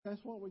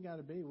That's what we got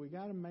to be. We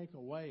got to make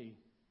a way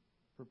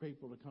for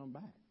people to come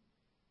back.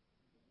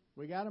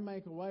 We got to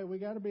make a way. We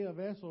got to be a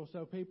vessel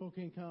so people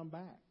can come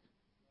back.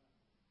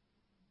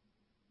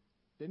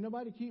 Didn't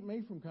nobody keep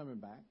me from coming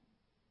back?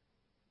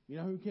 You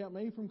know who kept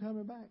me from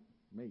coming back?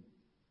 Me.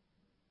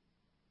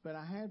 But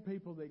I had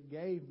people that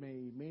gave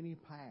me many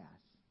paths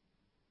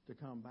to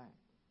come back.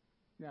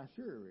 Now,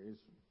 sure,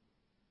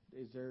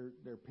 is there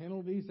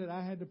penalties that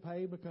I had to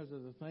pay because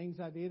of the things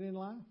I did in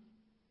life?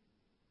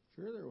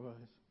 Sure there was.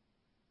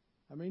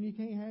 I mean, you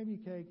can't have your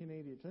cake and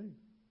eat it too.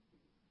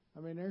 I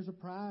mean, there's a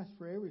price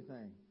for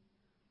everything.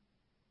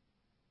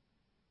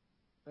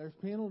 There's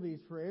penalties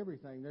for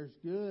everything. There's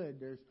good.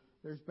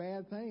 There's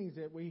bad things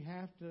that we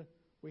have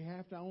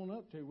to own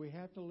up to. We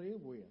have to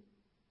live with.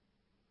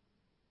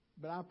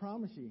 But I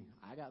promise you,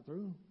 I got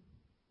through them.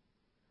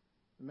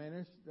 I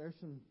mean, there's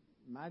some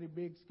mighty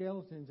big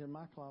skeletons in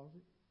my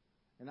closet.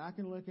 And I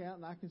can look out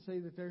and I can see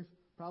that there's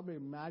probably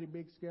mighty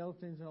big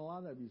skeletons in a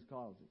lot of you's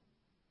closet.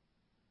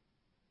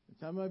 And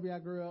some of you I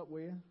grew up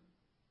with.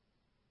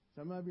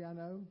 Some of you I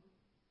know.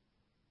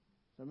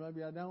 Some of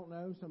you I don't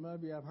know. Some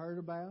of you I've heard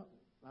about.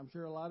 I'm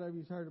sure a lot of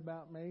you's heard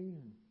about me,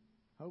 and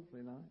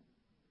hopefully not.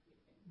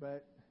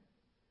 But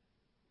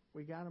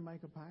we got to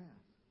make a path.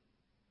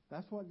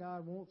 That's what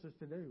God wants us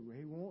to do.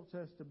 He wants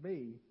us to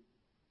be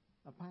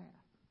a path.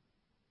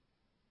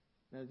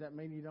 Now, does that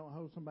mean you don't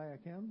hold somebody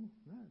accountable?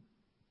 No.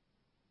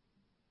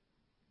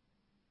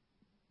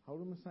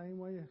 Hold them the same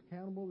way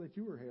accountable that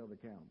you were held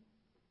accountable.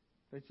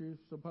 That you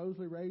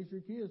supposedly raised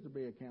your kids to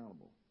be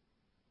accountable.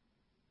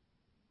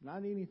 Not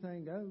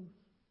anything goes.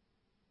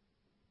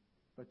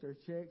 But there's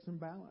checks and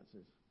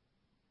balances.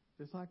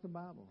 Just like the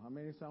Bible. I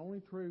mean, it's the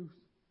only truth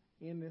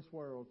in this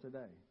world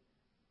today.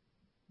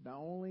 The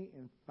only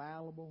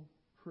infallible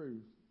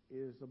truth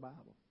is the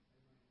Bible.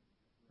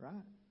 Right?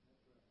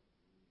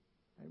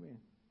 Amen.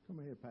 Come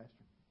ahead, Pastor.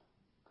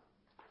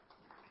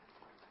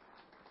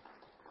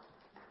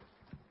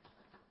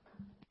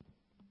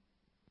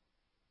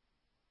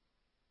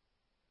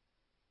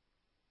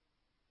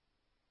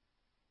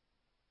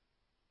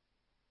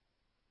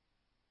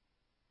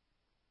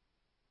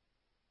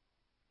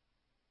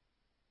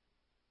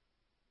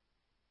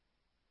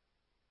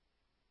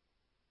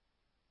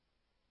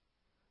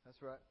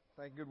 That's right.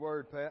 Thank you. Good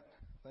word, Pat.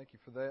 Thank you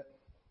for that.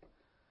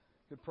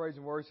 Good praise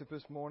and worship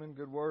this morning.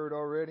 Good word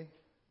already.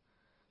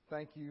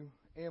 Thank you,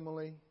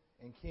 Emily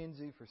and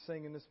Kenzie, for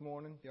singing this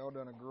morning. Y'all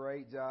done a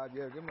great job.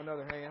 Yeah, give them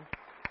another hand.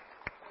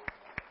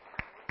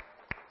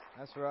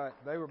 That's right.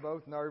 They were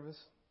both nervous,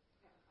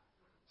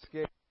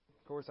 scared.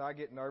 Of course, I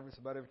get nervous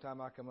about every time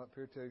I come up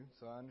here too,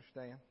 so I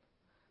understand.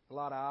 A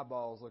lot of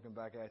eyeballs looking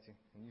back at you,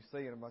 and you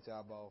seeing a bunch of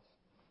eyeballs.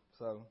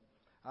 So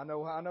I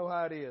know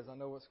how it is. I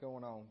know what's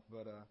going on,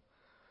 but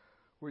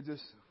we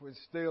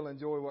still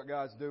enjoy what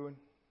God's doing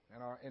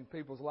in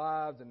people's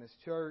lives, in this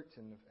church,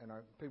 and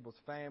our people's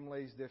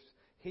families. There's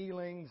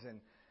healings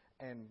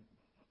and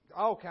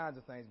all kinds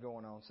of things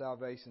going on,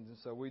 salvations, and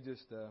so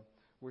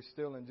we're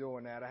still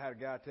enjoying that. I had a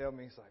guy tell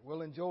me, he's like,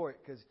 "We'll enjoy it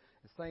because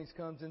things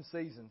comes in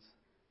seasons."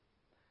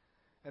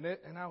 And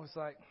I was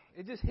like,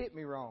 it just hit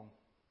me wrong.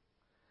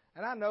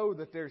 And I know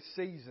that there's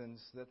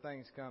seasons that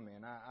things come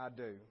in. I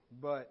do,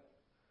 but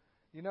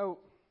you know,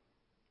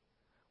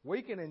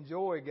 we can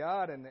enjoy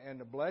God and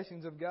the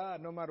blessings of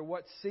God no matter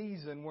what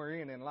season we're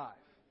in life.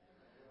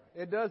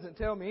 It doesn't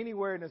tell me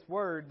anywhere in this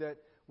Word that,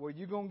 well,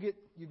 you're gonna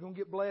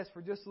get blessed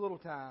for just a little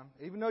time.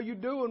 Even though you're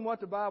doing what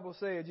the Bible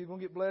says, you're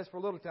gonna get blessed for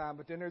a little time.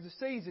 But then there's a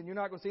season you're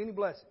not gonna see any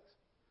blessings.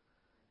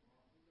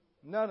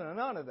 None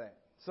of that.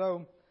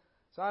 So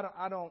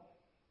I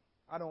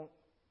don't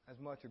as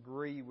much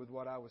agree with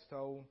what I was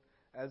told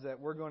as that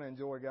we're going to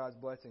enjoy God's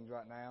blessings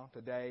right now,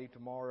 today,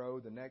 tomorrow,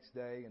 the next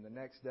day, and the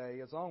next day,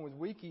 as long as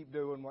we keep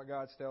doing what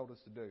God's told us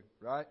to do,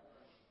 right?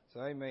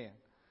 So, amen.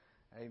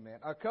 Amen.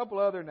 A couple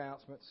other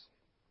announcements,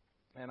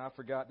 and I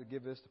forgot to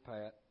give this to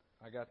Pat.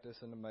 I got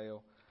this in the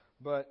mail.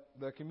 But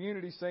the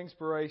Community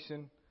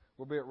Singspiration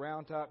will be at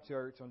Round Top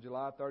Church on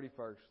July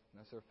 31st.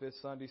 That's our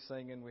 5th Sunday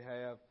singing we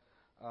have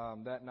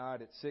that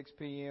night at 6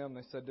 p.m.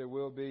 They said there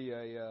will be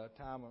a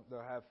time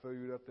they'll have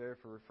food up there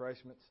for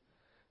refreshments.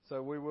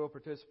 So we will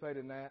participate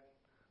in that.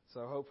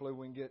 So hopefully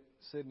we can get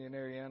Sydney and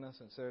Ariana,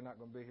 since they're not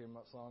going to be here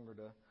much longer,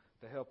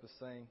 to help us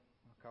sing.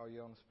 I'll call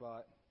you on the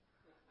spot.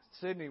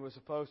 Sydney was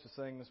supposed to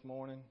sing this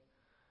morning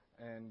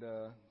and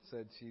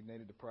said she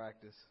needed to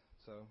practice.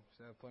 So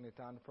she'll have plenty of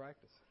time to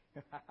practice.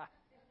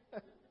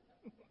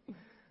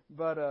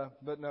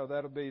 But no,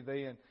 that'll be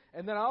then.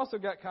 And then I also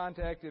got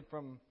contacted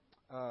from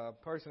a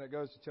person that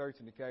goes to church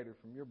in Decatur,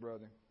 from your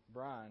brother,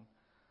 Brian.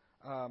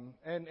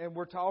 And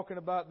we're talking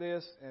about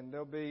this, and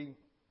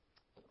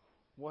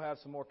we'll have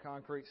some more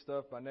concrete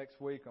stuff by next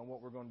week on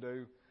what we're going to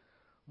do.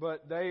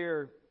 But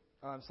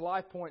it's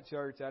Life Point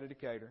Church out of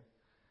Decatur.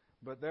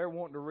 But they're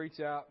wanting to reach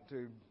out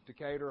to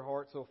Decatur,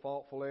 Hartsville,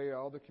 Faultville area,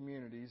 all the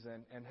communities,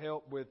 and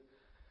help with,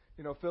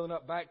 filling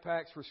up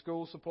backpacks for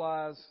school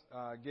supplies,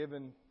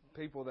 giving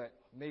people that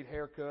need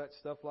haircuts,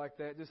 stuff like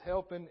that, just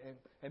helping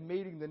and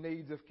meeting the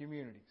needs of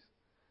communities.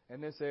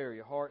 in this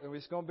area. And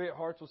it's going to be at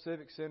Hartsville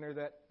Civic Center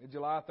that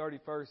July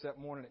 31st that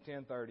morning at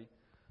 10:30.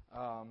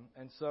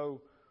 And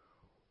so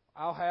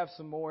I'll have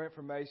some more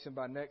information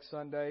by next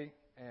Sunday,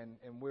 and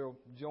we'll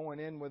join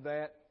in with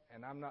that.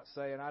 And I'm not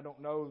saying I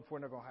don't know if we're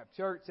not going to have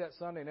church that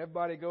Sunday and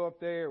everybody go up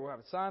there. We'll have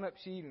a sign-up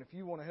sheet, and if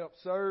you want to help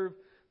serve,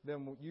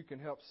 then you can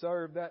help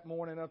serve that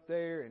morning up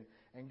there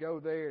and go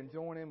there and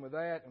join in with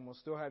that, and we'll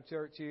still have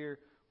church here,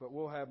 but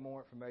we'll have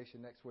more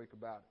information next week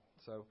about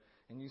it. So,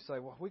 and you say,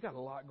 well, we got a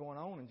lot going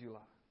on in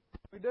July.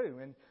 We do,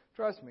 and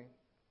trust me,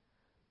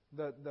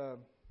 the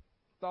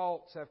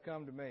thoughts have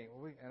come to me,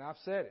 and I've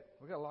said it.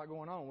 We got a lot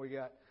going on. We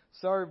got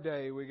Serve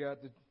Day, we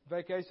got the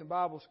Vacation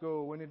Bible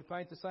School, we need to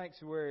paint the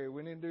sanctuary,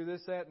 we need to do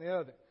this, that, and the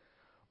other.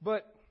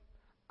 But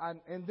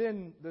and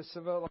then the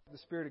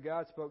Spirit of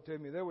God spoke to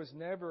me. There was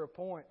never a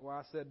point where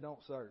I said, don't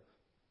serve.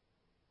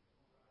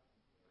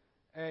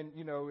 And,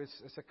 you know,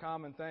 it's a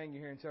common thing you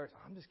hear in church.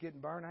 I'm just getting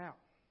burnt out.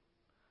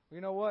 Well,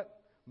 you know what?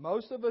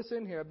 Most of us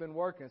in here have been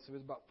working since we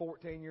was about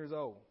 14 years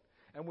old.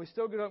 And we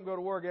still get up and go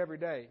to work every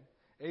day,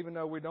 even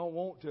though we don't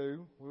want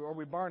to. Are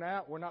we burnt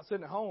out? We're not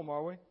sitting at home,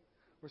 are we?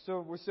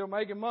 We're still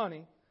making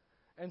money.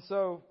 And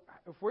so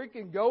if we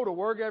can go to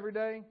work every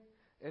day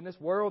in this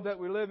world that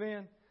we live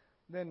in,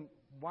 then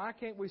why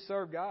can't we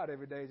serve God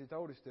every day as He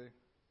told us to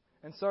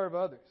and serve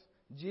others?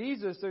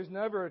 Jesus, there's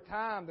never a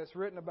time that's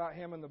written about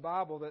Him in the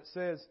Bible that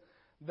says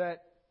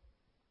that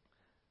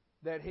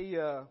He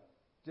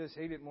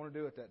didn't want to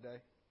do it that day.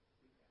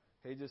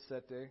 He just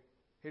sat there.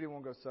 He didn't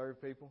want to go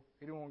serve people.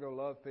 He didn't want to go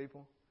love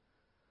people.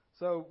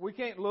 So we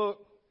can't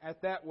look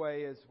at that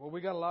way as, well,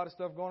 we got a lot of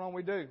stuff going on.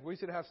 We do. We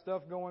should have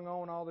stuff going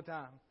on all the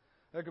time.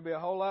 There could be a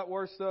whole lot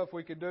worse stuff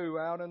we could do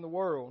out in the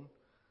world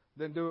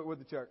than do it with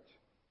the church.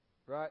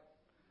 Right?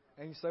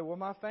 And you say, well,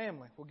 my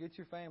family. Well, get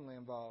your family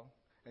involved.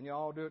 And you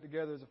all do it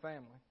together as a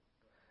family.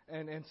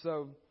 And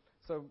so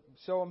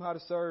show them how to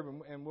serve,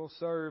 and we'll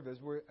serve as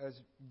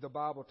the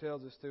Bible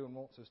tells us to and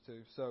wants us to.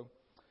 So,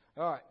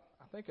 all right.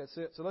 I think that's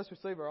it. So let's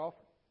receive our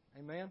offering.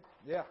 Amen?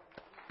 Yeah.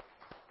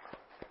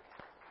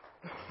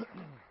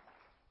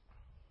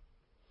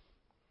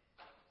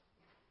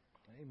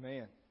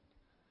 Amen.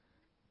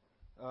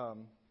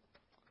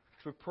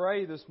 To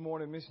pray this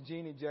morning, Miss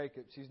Jeannie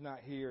Jacobs, she's not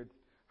here.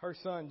 Her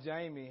son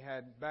Jamie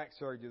had back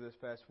surgery this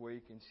past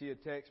week, and she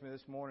had texted me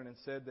this morning and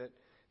said that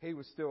he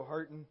was still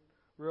hurting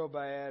real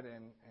bad,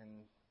 and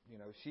you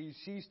know,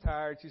 she's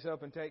tired. She's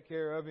helping take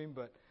care of him,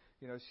 but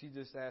you know, she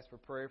just asked for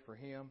prayer for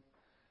him,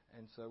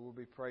 and so we'll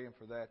be praying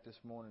for that this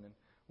morning. And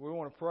we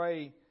want to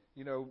pray,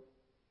 you know,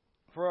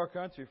 for our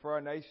country, for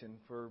our nation,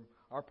 for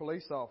our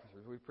police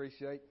officers. We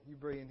appreciate you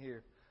being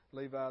here,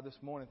 Levi, this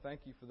morning.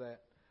 Thank you for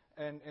that.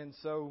 And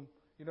so,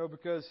 you know,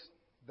 because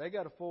they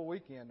got a full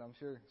weekend, I'm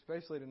sure,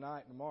 especially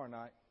tonight and tomorrow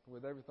night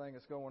with everything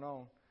that's going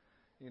on,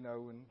 you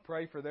know, and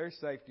pray for their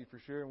safety for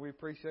sure. And we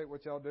appreciate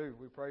what y'all do.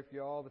 We pray for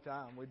you all the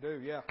time. We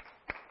do, yeah.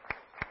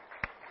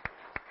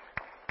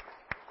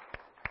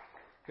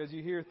 Because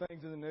you hear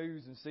things in the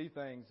news and see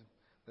things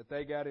that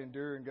they got to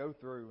endure and go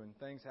through, and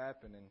things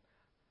happen. And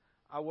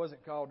I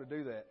wasn't called to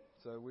do that.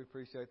 So we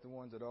appreciate the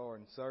ones that are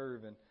and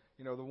serve, and,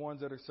 you know, the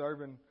ones that are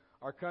serving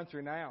our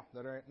country now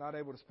that are not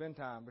able to spend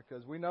time,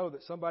 because we know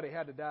that somebody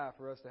had to die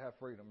for us to have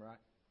freedom, right?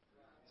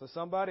 So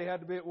somebody had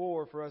to be at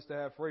war for us to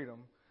have freedom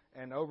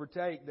and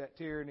overtake that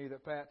tyranny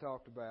that Pat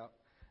talked about.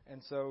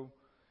 And so,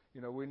 you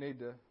know, we need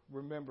to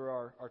remember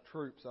our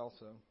troops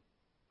also.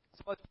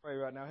 So let's pray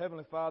right now.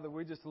 Heavenly Father,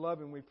 we just love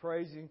and we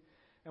praise you,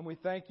 and we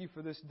thank you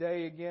for this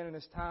day again and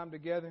this time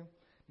together.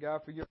 God,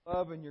 for your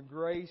love and your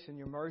grace and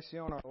your mercy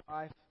on our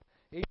life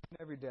each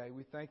and every day.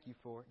 We thank you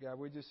for it. God,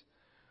 we just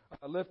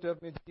lift up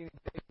Miss Jeannie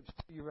Jacobs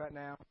to you right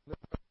now.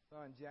 Lift up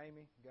our son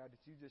Jamie. God, that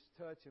you just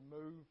touch and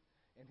move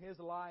in his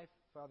life.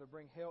 Father,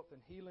 bring health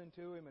and healing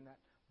to him, and that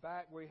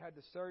back where he had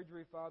the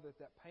surgery, Father,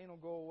 that pain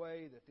will go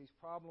away, that these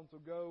problems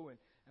will go, and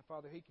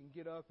Father, he can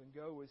get up and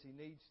go as he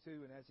needs to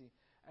and as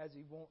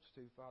he wants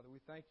to, Father.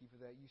 We thank you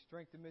for that. You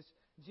strengthen Miss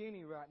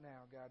Jeannie right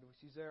now, God. When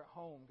she's there at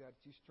home, God,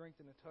 that you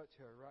strengthen and touch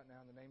her right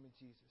now in the name of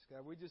Jesus.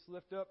 God, we just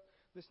lift up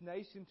this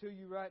nation to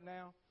you right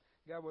now.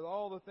 God, with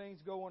all the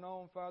things going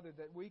on, Father,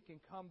 that we can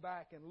come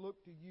back and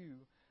look to you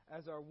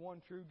as our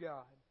one true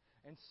God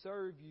and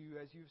serve you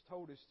as you've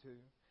told us to,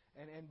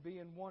 and be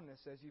in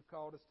oneness as you've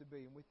called us to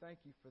be. And we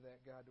thank you for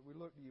that, God, that we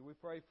look to you. We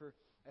pray for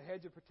a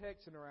hedge of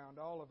protection around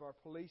all of our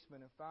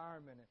policemen and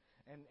firemen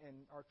and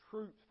our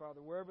troops,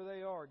 Father, wherever they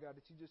are, God,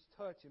 that you just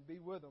touch and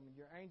be with them, and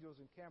your angels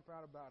encamp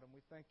round about them.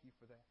 We thank you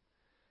for that.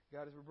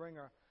 God, as we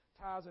bring our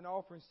tithes and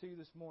offerings to you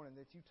this morning,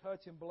 that you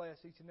touch and bless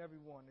each and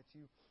every one, that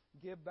you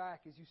give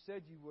back as you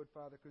said you would,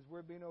 Father, because we're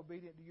being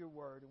obedient to your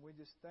word, and we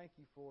just thank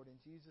you for it in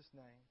Jesus'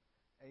 name.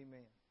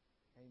 Amen.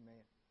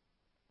 Amen.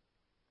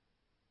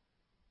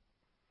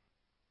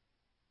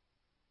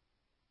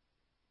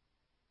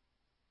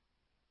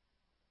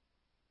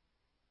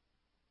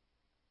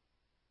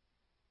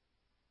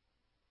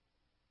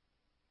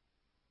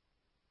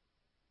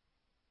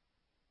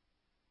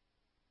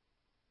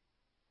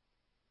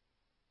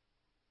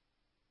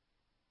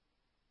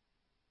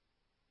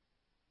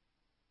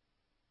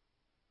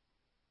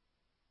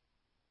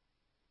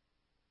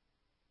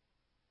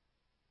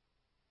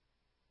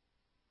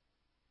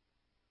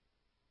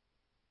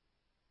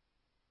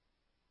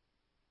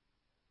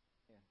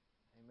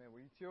 Amen.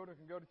 Well, you children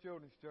can go to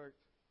children's church.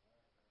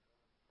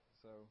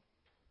 So,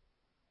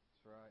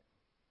 that's right.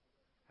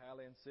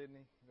 Hallie and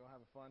Sydney, you're going to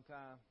have a fun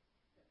time.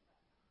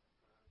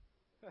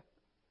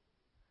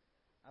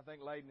 I think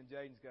Layden and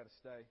Jaden's got to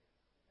stay.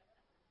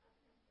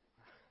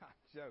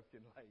 I'm joking,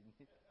 Layden.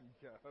 You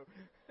go.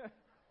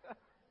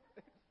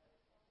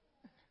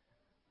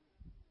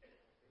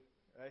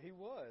 He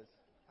was.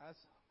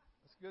 That's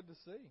good to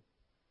see.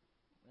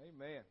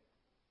 Amen.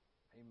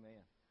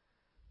 Amen.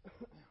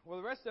 Well,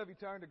 the rest of you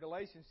turn to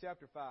Galatians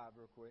chapter 5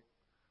 real quick.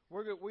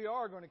 We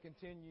are going to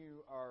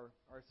continue our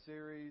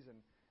series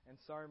and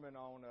sermon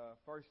on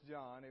 1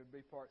 John. It would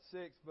be part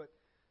 6, but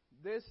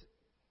this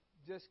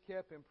just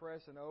kept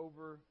impressing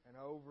over and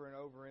over and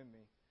over in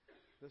me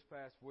this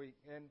past week.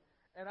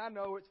 And I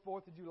know it's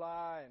 4th of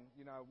July,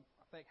 and I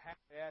think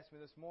Hallie asked me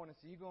this morning,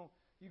 so you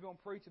going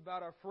to preach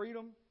about our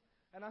freedom?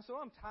 And I said,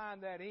 I'm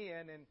tying that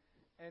in,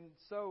 and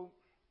so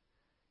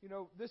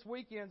this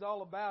weekend's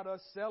all about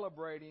us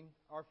celebrating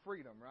our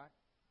freedom, right?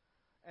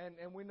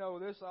 And we know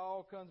this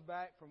all comes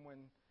back from when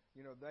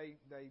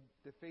they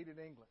defeated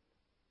England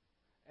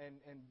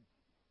and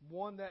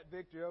won that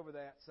victory over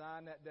that,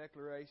 signed that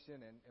declaration,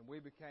 and we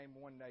became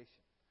one nation.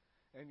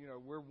 And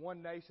we're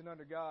one nation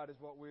under God is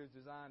what we're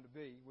designed to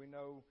be. We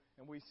know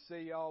and we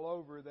see all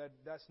over that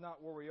that's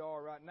not where we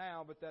are right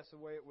now, but that's the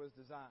way it was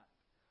designed.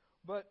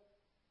 But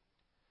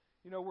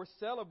we're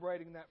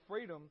celebrating that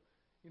freedom.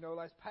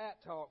 As Pat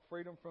talked,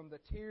 freedom from the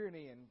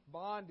tyranny and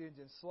bondage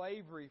and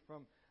slavery,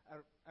 from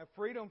a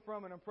freedom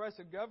from an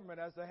oppressive government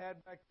as they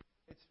had back.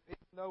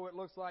 Even though it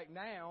looks like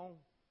now,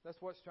 that's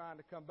what's trying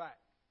to come back,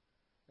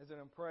 as an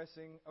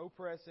oppressing,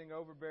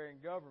 overbearing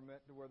government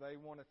to where they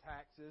want to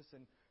tax us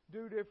and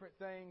do different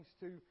things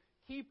to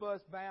keep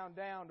us bound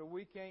down to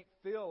we can't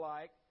feel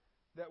like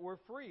that we're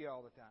free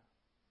all the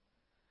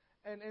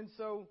time. And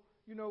so,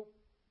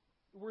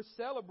 we're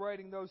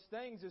celebrating those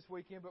things this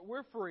weekend, but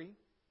we're free.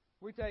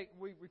 We take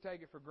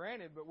it for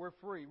granted, but we're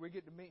free. We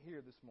get to meet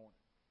here this morning,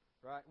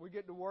 right? We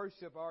get to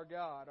worship our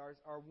God,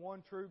 our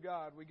one true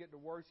God. We get to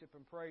worship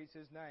and praise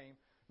His name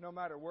no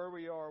matter where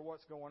we are or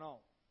what's going on.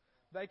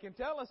 They can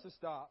tell us to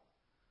stop,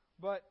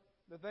 but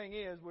the thing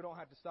is, we don't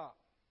have to stop.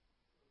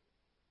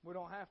 We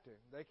don't have to.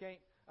 They can't,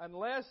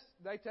 unless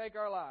they take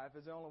our life,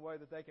 is the only way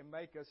that they can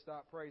make us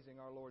stop praising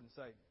our Lord and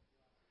Savior.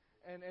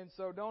 And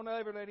so don't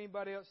ever let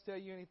anybody else tell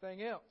you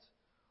anything else.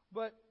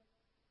 But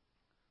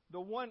the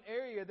one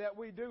area that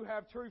we do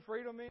have true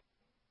freedom in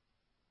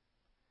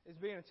is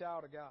being a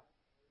child of God.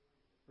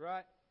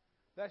 Right?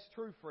 That's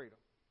true freedom.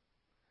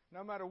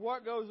 No matter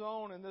what goes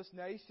on in this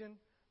nation,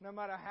 no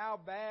matter how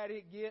bad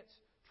it gets,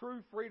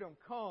 true freedom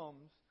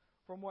comes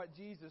from what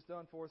Jesus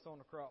done for us on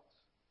the cross.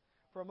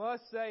 From us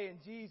saying,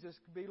 Jesus,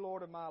 be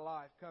Lord of my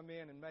life. Come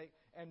in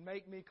and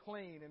make me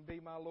clean and be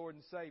my Lord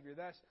and Savior.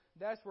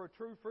 That's where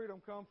true freedom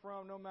comes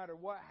from. No matter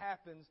what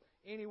happens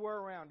anywhere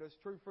around us,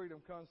 true freedom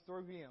comes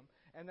through Him.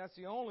 And that's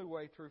the only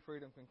way true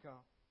freedom can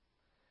come.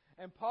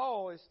 And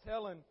Paul is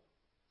telling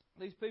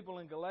these people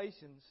in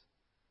Galatians,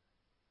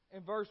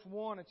 in verse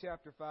 1 of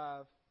chapter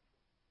 5,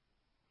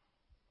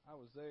 I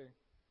was there.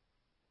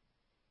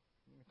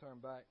 Let me turn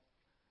back.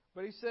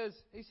 But he says,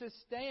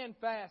 stand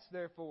fast,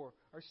 therefore,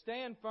 or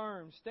stand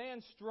firm,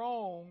 stand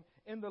strong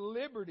in the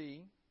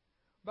liberty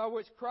by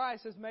which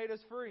Christ has made us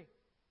free.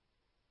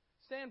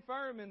 Stand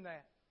firm in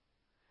that.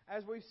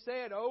 As we've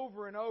said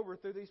over and over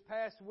through these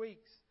past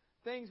weeks,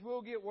 things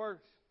will get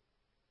worse.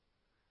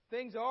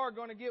 Things are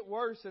going to get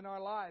worse in our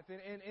life,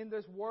 in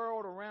this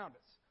world around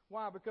us.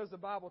 Why? Because the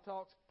Bible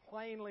talks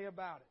plainly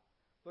about it.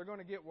 They're going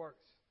to get worse.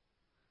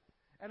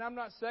 And I'm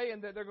not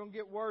saying that they're going to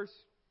get worse.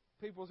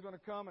 People's going to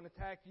come and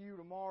attack you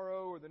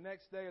tomorrow or the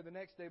next day,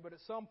 but at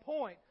some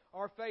point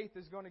our faith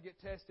is going to get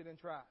tested and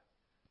tried.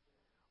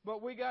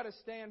 But we got to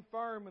stand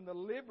firm in the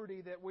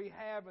liberty that we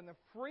have and the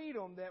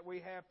freedom that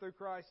we have through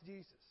Christ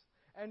Jesus,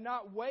 and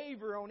not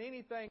waver on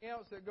anything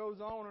else that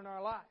goes on in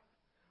our life.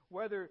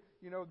 Whether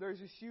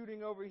there's a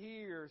shooting over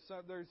here,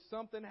 so there's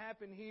something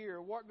happened here,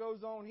 what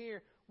goes on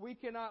here, we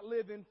cannot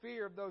live in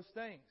fear of those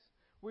things.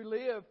 We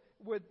live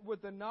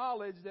with the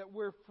knowledge that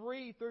we're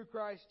free through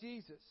Christ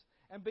Jesus.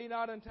 And be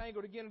not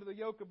entangled again into the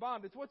yoke of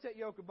bondage. What's that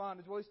yoke of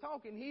bondage? Well, he's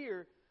talking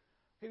here.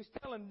 He was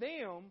telling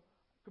them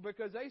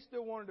because they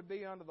still wanted to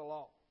be under the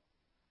law.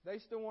 They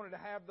still wanted to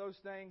have those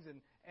things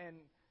and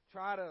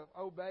try to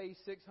obey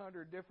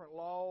 600 different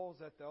laws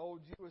that the old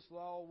Jewish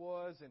law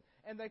was.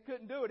 And they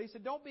couldn't do it. He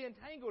said, don't be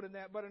entangled in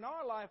that. But in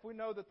our life, we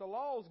know that the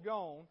law's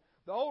gone.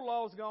 The old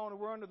law's gone and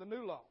we're under the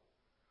new law.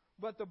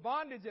 But the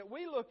bondage that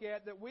we look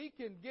at that we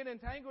can get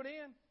entangled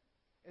in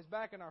is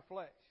back in our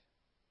flesh.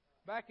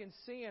 Back in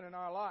sin in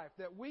our life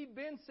that we've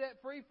been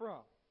set free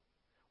from.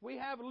 We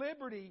have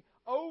liberty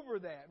over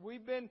that.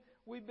 We've been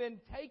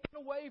taken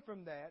away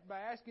from that by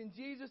asking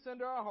Jesus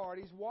into our heart.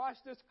 He's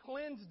washed us,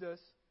 cleansed us,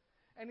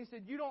 and He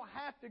said, you don't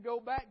have to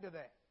go back to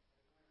that.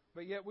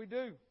 But yet we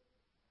do.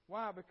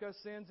 Why? Because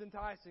sin's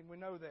enticing. We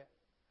know that.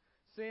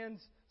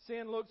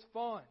 Sin looks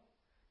fun.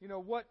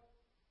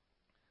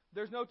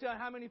 There's no telling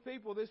how many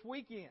people this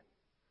weekend,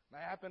 may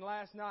happen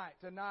last night,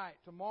 tonight,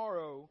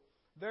 tomorrow,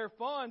 Their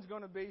fun's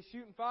going to be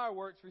shooting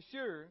fireworks for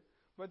sure,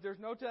 but there's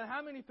no telling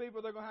how many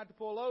people they're going to have to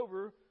pull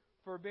over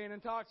for being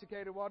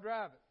intoxicated while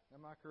driving.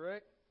 Am I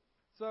correct?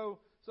 So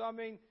I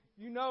mean,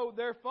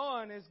 their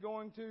fun is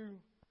going to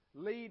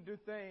lead to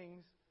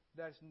things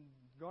that's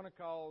going to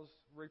cause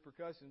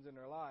repercussions in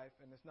their life,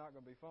 and it's not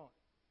going to be fun.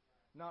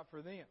 Not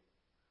for them.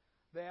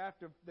 The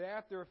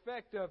after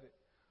effect of it.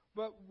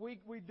 But we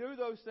do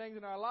those things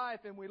in our life,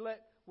 and we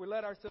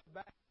let ourselves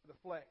back into the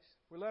flesh.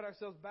 We let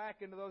ourselves back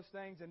into those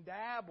things and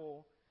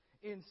dabble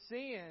in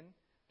sin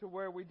to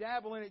where we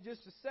dabble in it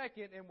just a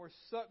second and we're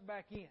sucked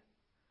back in.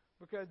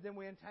 Because then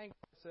we entangle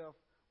ourselves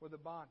with the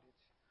bondage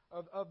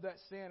of that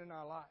sin in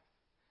our life.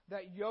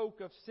 That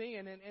yoke of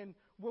sin. And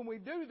when we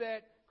do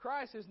that,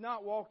 Christ has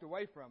not walked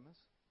away from us.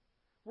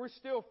 We're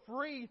still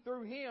free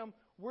through Him.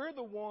 We're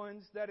the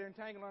ones that are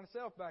entangling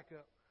ourselves back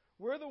up.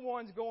 We're the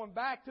ones going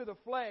back to the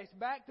flesh,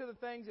 back to the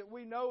things that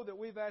we know that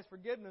we've asked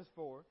forgiveness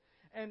for.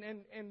 And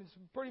it's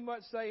pretty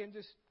much saying,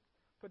 just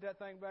put that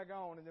thing back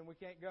on, and then we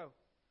can't go.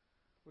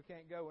 We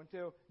can't go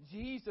until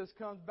Jesus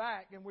comes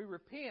back and we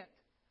repent.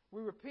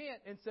 We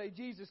repent and say,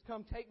 Jesus,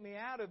 come take me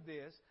out of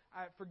this.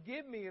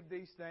 Forgive me of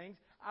these things.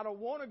 I don't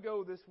want to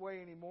go this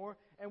way anymore.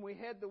 And we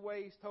head the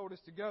way He's told us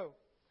to go.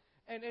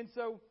 And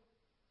so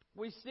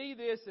we see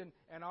this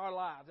in our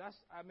lives.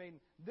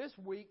 This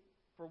week,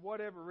 for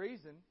whatever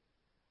reason,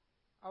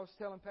 I was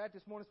telling Pat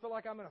this morning, I feel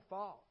like I'm in a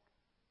fog.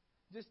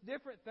 Just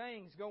different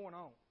things going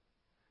on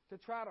to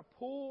try to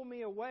pull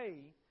me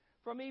away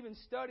from even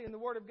studying the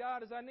Word of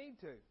God as I need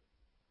to.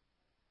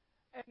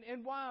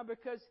 And why?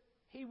 Because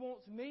He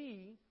wants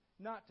me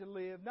not to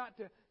live,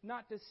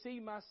 not to see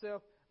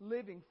myself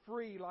living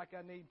free like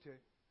I need to.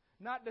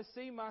 Not to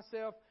see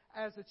myself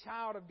as a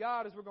child of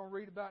God, as we're going to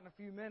read about in a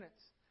few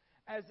minutes.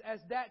 As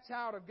that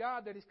child of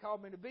God that He's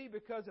called me to be,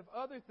 because of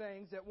other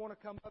things that want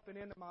to come up and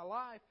into my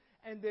life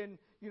and then,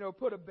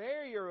 put a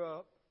barrier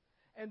up.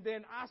 And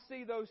then I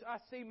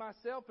see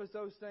myself as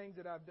those things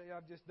that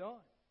I've just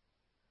done.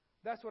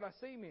 That's what I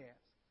see me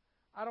as.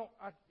 I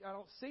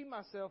don't see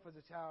myself as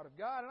a child of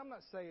God, and I'm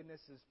not saying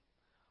this is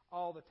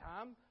all the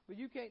time, but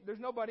there's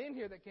nobody in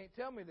here that can't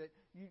tell me that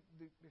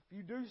if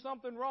you do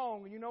something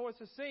wrong and you know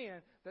it's a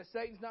sin, that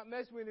Satan's not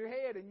messing with your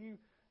head, and you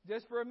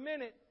just for a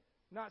minute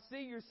not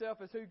see yourself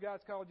as who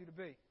God's called you to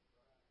be.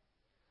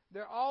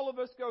 All of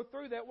us go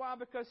through that. Why?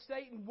 Because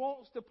Satan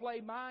wants to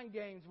play mind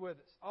games with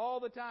us all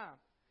the time.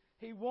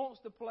 He wants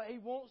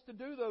to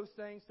do those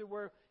things to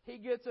where he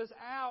gets us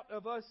out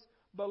of us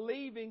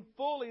believing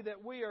fully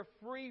that we are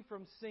free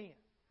from sin.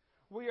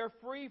 We are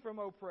free from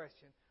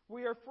oppression.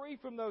 We are free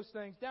from those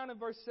things. Down in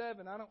verse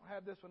 7, I don't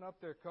have this one up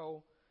there,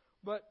 Cole,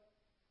 but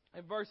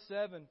in verse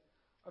 7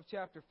 of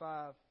chapter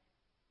 5,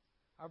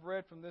 I've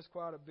read from this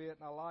quite a bit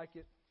and I like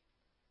it.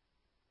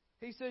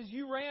 He says,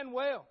 you ran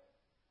well.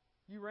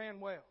 You ran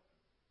well.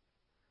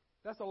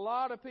 That's a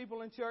lot of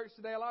people in church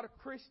today, a lot of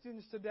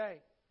Christians today.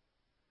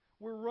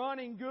 We're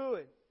running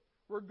good.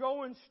 We're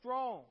going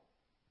strong.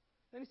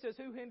 Then he says,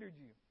 who hindered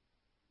you?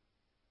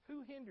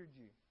 Who hindered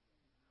you?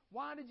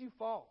 Why did you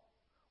fall?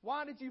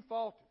 Why did you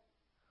falter?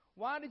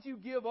 Why did you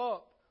give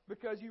up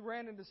because you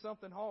ran into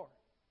something hard?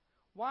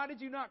 Why did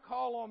you not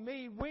call on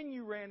me when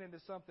you ran into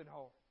something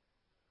hard?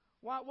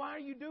 Why are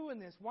you doing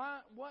this?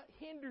 What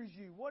hinders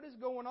you? What is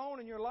going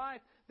on in your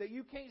life that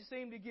you can't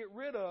seem to get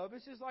rid of?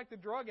 It's just like the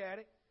drug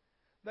addict.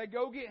 They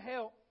go get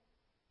help,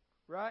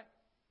 right?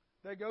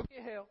 They go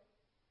get help.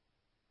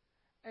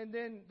 And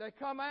then they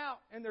come out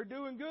and they're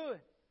doing good.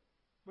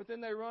 But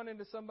then they run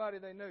into somebody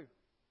they knew.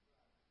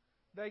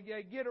 They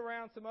get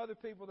around some other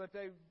people that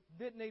they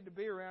didn't need to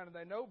be around and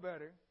they know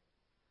better.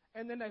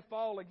 And then they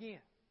fall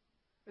again.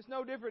 It's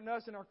no different than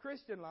us in our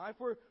Christian life.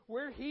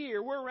 We're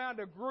here. We're around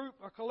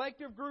a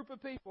collective group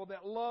of people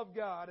that love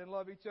God and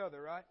love each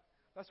other, right?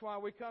 That's why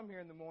we come here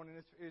in the morning.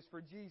 It's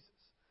for Jesus.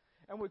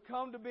 And we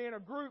come to be in a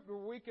group where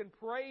we can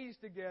praise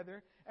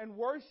together and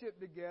worship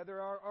together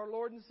our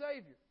Lord and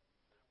Savior.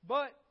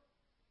 But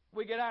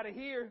we get out of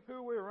here, who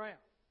are we around?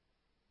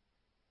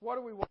 What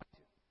are we watching?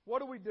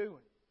 What are we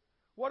doing?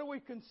 What are we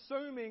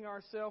consuming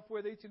ourselves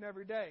with each and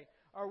every day?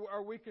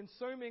 Are we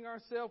consuming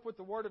ourselves with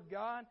the Word of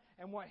God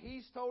and what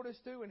He's told us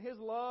to and His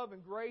love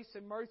and grace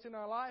and mercy in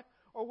our life?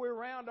 Or we're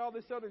around all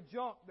this other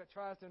junk that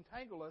tries to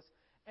entangle us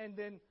and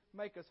then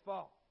make us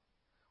fall?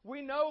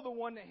 We know the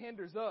one that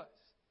hinders us.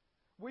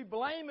 We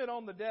blame it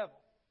on the devil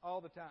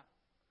all the time.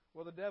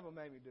 Well, the devil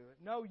made me do it.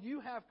 No, you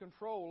have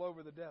control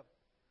over the devil.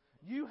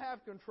 You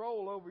have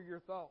control over your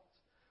thoughts.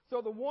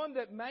 So the one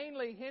that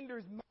mainly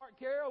hinders Mark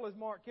Carroll is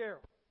Mark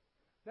Carroll.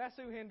 That's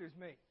who hinders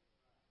me.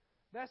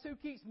 That's who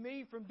keeps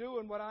me from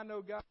doing what I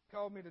know God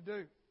called me to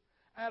do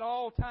at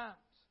all times.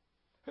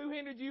 Who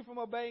hindered you from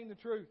obeying the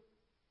truth?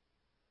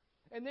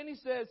 And then he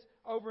says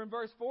over in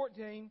verse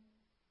 14,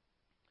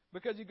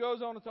 because he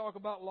goes on to talk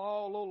about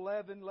law, a little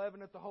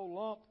leaven at the whole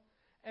lump.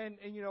 And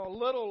a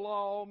little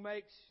law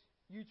makes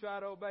you try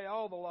to obey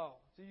all the law.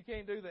 So you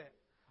can't do that.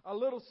 A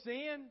little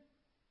sin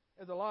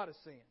is a lot of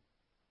sin.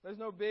 There's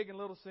no big and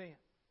little sin.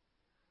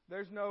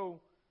 There's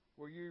no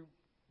where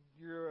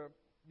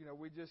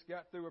we just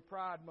got through a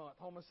Pride Month,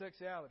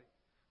 homosexuality.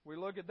 We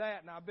look at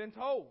that, and I've been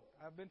told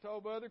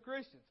by other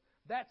Christians,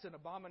 that's an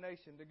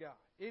abomination to God.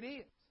 It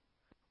is.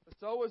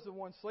 So is the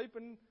one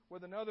sleeping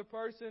with another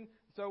person.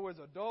 So is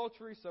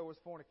adultery. So is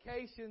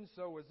fornication.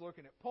 So is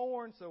looking at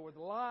porn. So is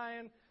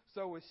lying.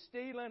 So is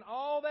stealing.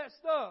 All that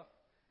stuff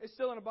is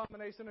still an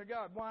abomination to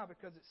God. Why?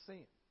 Because it's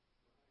sin.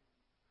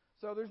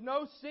 So there's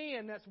no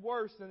sin that's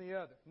worse than the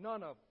other.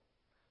 None of them.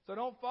 So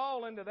don't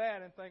fall into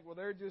that and think, well,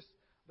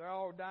 they're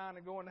all dying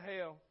and going to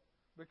hell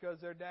because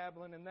they're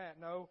dabbling in that.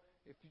 No.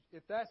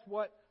 If that's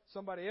what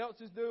somebody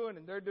else is doing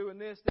and they're doing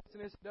this,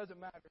 and this, it doesn't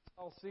matter. It's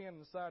all sin in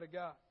the sight of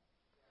God.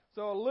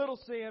 So a little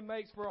sin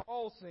makes for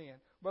all sin,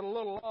 but a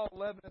little law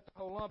leaveneth the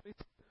whole lump.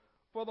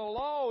 For the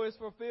law is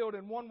fulfilled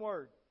in one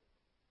word.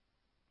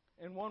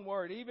 In one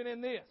word, even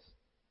in this.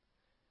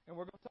 And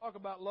we're going to talk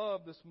about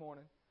love this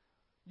morning.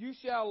 You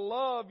shall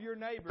love your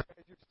neighbor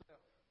as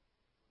yourself.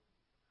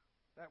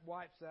 That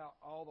wipes out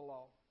all the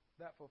law.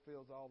 That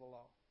fulfills all the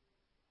law.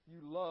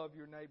 You love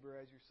your neighbor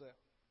as yourself.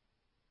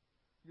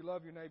 You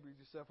love your neighbor as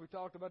yourself. We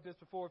talked about this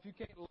before. If you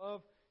can't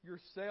love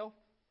yourself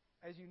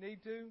as you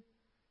need to,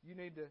 you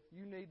need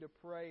to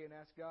pray and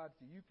ask God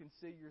so you can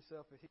see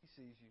yourself as He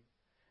sees you.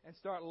 And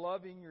start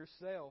loving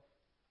yourself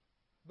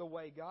the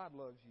way God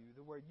loves you,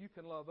 the way you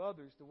can love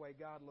others the way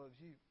God loves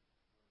you.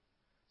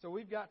 So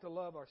we've got to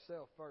love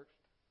ourselves first.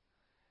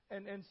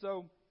 And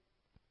so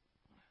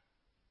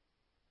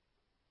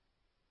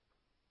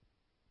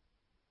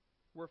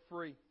we're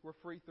free. We're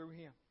free through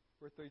Him.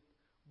 We're free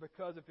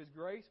because of His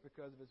grace,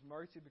 because of His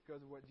mercy,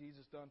 because of what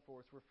Jesus done for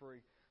us. We're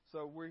free.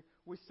 So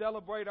we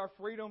celebrate our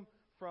freedom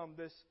from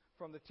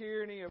the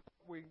tyranny of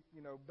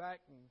back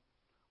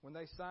when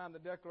they signed the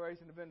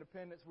Declaration of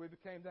Independence, we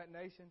became that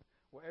nation.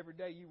 Well, every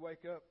day you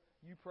wake up,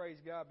 you praise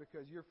God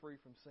because you're free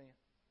from sin.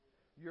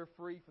 You're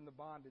free from the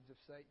bondage of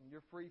Satan.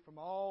 You're free from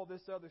all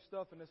this other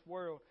stuff in this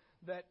world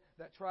that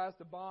tries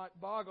to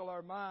boggle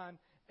our mind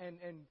and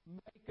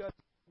make us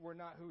we're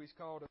not who He's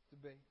called us to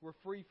be. We're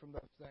free from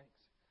those things.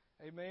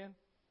 Amen?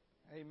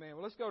 Amen.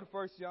 Well, let's go to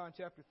 1 John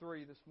chapter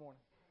 3 this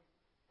morning.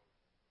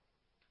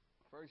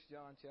 1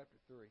 John chapter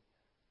 3.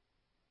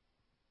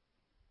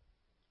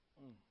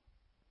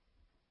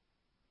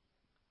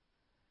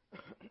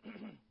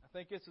 I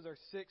think this is our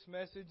sixth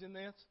message in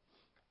this.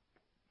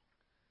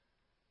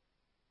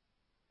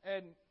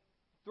 And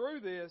through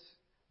this,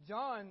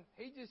 John,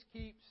 he just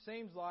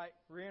seems like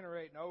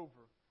reiterating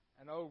over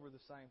and over the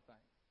same thing.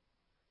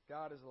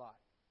 God is light.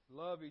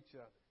 Love each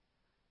other.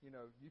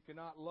 You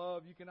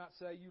cannot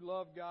say you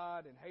love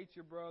God and hate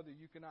your brother.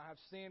 You cannot have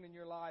sin in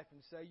your life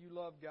and say you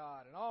love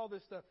God and all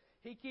this stuff.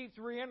 He keeps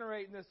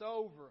reiterating this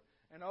over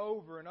and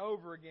over and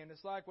over again.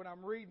 It's like when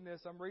I'm reading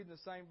this, I'm reading the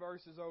same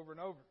verses over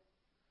and over.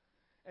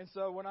 And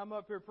so when I'm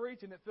up here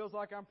preaching, it feels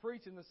like I'm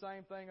preaching the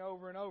same thing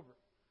over and over.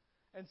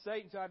 And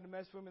Satan tried to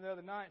mess with me the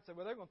other night and said,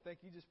 well, they're going to think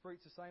you just preach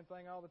the same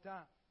thing all the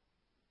time.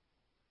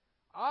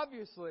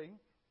 Obviously,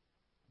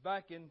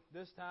 back in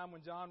this time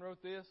when John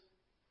wrote this,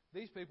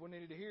 these people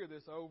needed to hear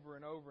this over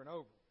and over and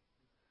over.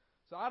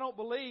 So I don't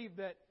believe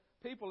that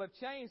people have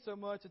changed so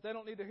much that they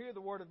don't need to hear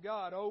the Word of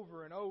God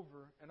over and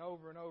over and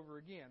over and over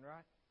again,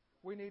 right?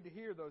 We need to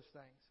hear those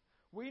things.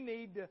 We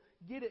need to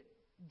get it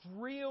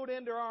drilled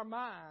into our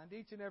mind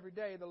each and every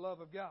day, the love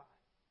of God.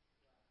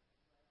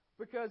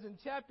 Because in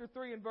chapter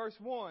 3 and verse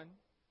 1,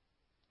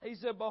 he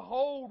said,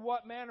 behold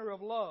what manner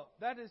of love.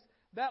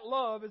 That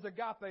love is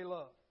agape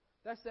love.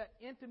 That's that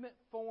intimate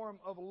form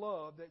of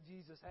love that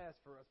Jesus has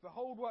for us.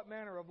 Behold what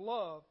manner of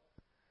love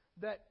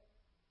that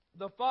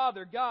the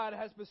Father, God,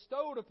 has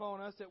bestowed upon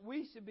us that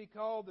we should be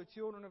called the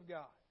children of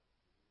God.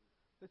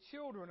 The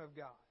children of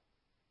God.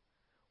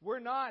 We're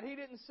not, He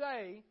didn't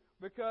say,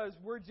 because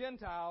we're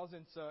Gentiles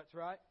and such,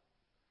 right?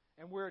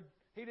 And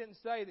He didn't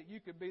say that you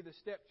could be the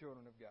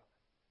stepchildren of God.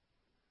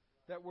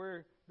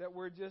 That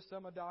we're just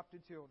some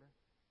adopted children.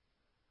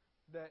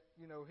 That,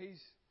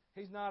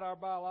 He's not our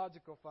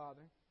biological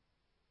father.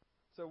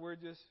 So we're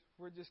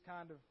just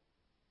kind of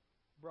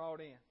brought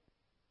in.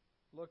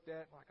 Looked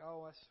at like,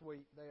 oh, that's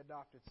sweet. They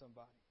adopted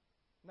somebody.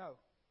 No.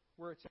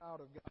 We're a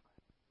child of God.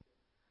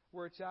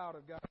 We're a child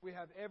of God. We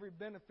have every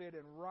benefit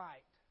and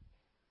right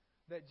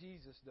that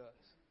Jesus does.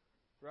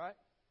 Right?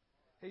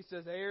 He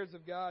says, heirs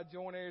of God,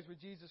 joint heirs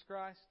with Jesus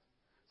Christ.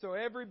 So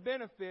every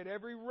benefit,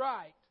 every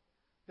right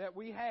that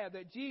we have,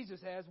 that Jesus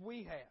has,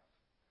 we have.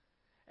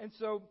 And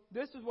so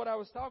this is what I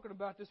was talking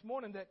about this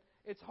morning, that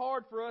it's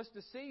hard for us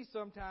to see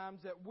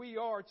sometimes that we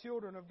are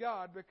children of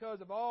God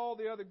because of all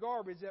the other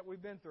garbage that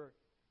we've been through.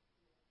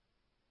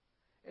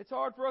 It's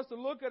hard for us to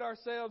look at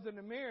ourselves in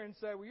the mirror and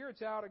say, well, you're a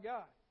child of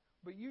God,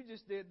 but you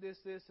just did this,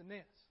 this, and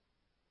this.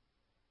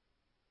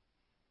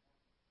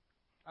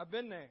 I've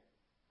been there.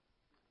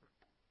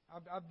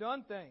 I've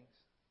done things,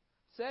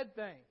 said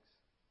things,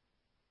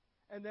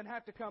 and then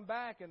have to come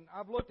back and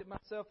I've looked at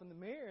myself in the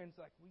mirror and it's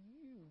like, well,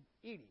 you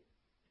idiot.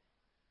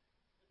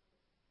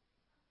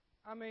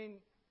 I mean,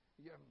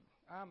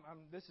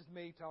 this is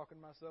me talking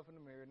to myself in the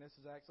mirror, and this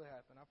has actually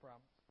happened, I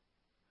promise.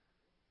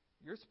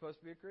 You're supposed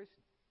to be a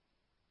Christian.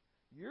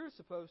 You're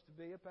supposed to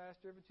be a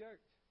pastor of a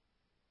church.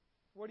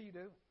 What are you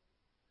doing?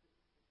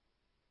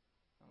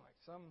 I'm like,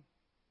 some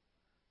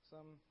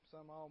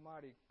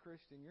almighty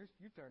Christian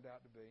you turned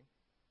out to be.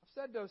 I've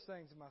said those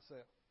things to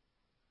myself.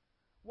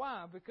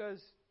 Why?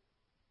 Because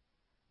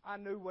I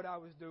knew what I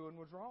was doing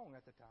was wrong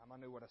at the time. I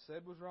knew what I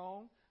said was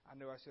wrong. I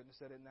knew I shouldn't have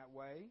said it in that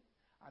way.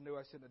 I knew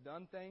I shouldn't have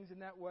done things in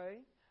that way.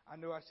 I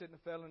knew I shouldn't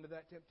have fell into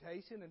that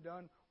temptation and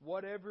done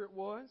whatever it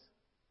was.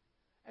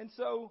 And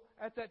so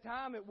at that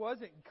time, it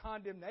wasn't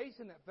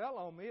condemnation that fell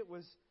on me. It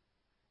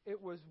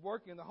was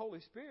working the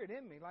Holy Spirit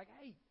in me. Like,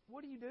 hey,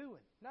 what are you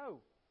doing?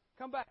 No,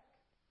 come back.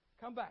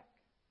 Come back.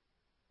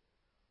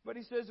 But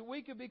he says that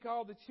we could be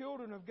called the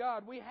children of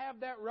God. We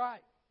have that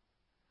right.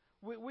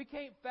 We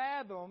can't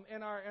fathom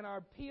in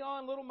our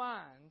peon little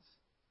minds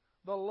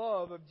the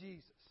love of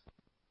Jesus.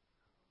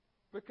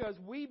 Because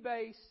we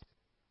base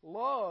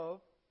love,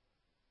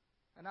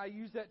 and I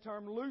use that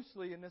term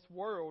loosely, in this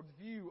world's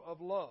view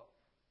of love.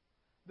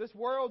 This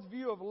world's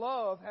view of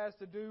love has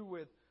to do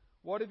with,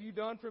 what have you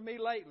done for me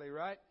lately,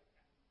 right?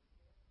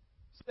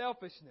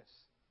 Selfishness,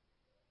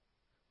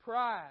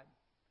 pride,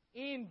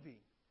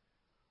 envy,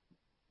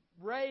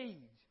 rage,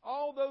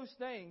 all those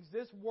things,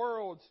 this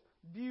world's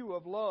view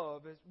of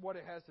love is what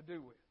it has to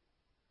do with.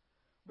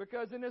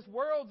 Because in this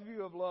world's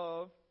view of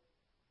love,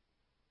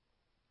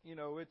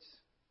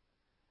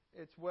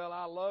 it's well,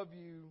 I love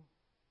you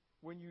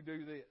when you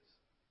do this.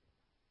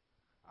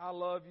 I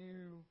love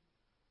you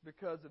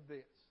because of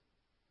this.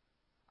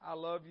 I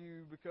love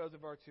you because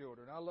of our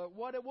children. I love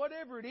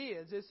whatever it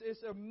is.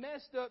 It's a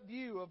messed up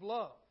view of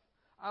love.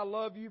 I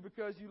love you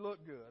because you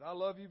look good. I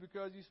love you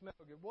because you smell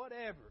good.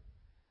 Whatever.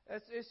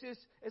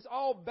 It's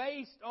all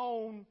based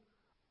on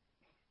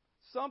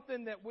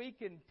something that we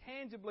can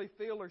tangibly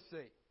feel or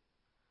see,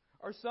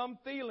 or some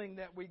feeling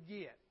that we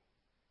get.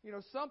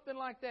 Something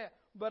like that.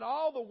 But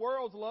all the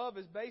world's love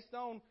is based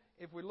on,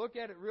 if we look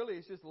at it really,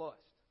 it's just lust.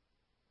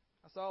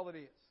 That's all it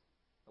is.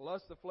 The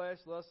lust of the flesh,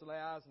 the lust of the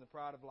eyes, and the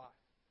pride of life.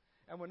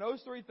 And when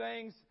those three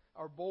things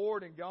are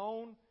bored and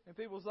gone in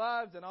people's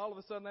lives, then all of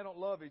a sudden they don't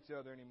love each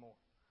other anymore.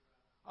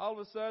 All of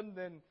a sudden,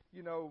 then,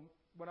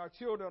 when our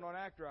children don't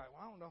act right,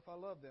 well, I don't know if I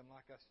love them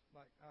like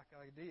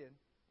I did.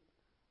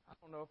 I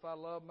don't know if I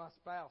love my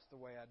spouse the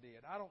way I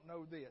did. I don't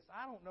know this.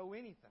 I don't know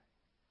anything.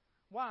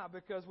 Why?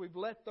 Because we've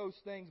let those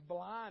things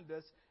blind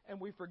us and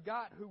we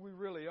forgot who we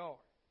really are.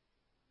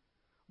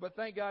 But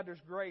thank God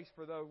there's grace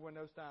for those when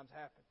those times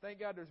happen. Thank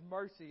God there's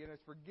mercy and there's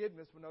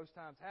forgiveness when those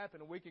times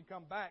happen, and we can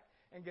come back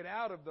and get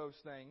out of those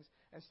things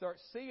and start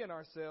seeing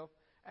ourselves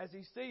as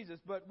He sees us.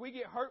 But we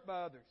get hurt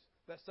by others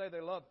that say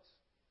they love us.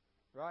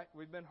 Right?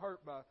 We've been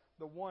hurt by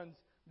the ones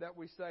that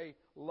we say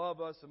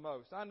love us the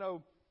most. I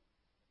know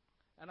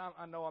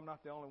I'm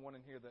not the only one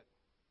in here that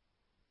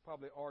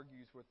probably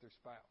argues with their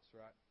spouse,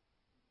 right?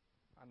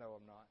 I know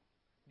I'm not.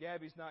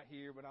 Gabby's not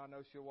here, but I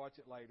know she'll watch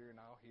it later and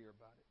I'll hear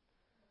about it.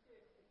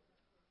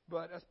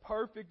 But as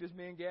perfect as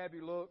me and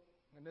Gabby look,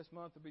 and this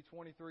month will be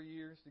 23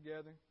 years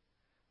together,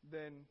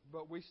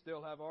 but we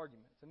still have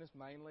arguments. And it's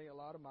mainly a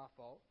lot of my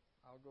fault.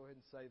 I'll go ahead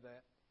and say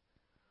that.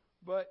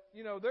 But,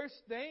 there's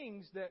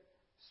things that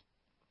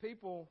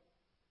people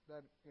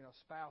that,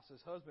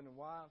 spouses, husband and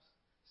wives,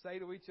 say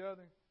to each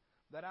other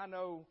that I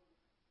know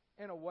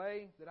in a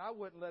way that I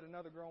wouldn't let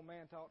another grown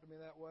man talk to me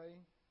that way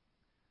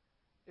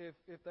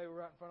if they were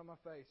right in front of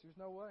my face. There's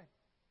no way.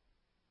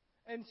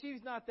 And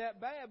she's not that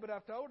bad, but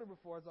I've told her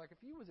before, it's like, if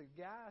you was a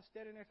guy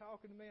standing there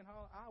talking to me and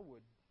hollering, I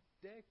would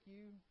deck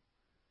you.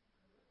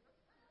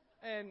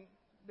 And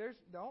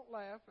don't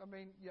laugh. I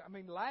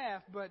mean,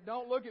 laugh, but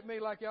don't look at me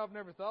like y'all have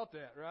never thought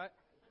that, right?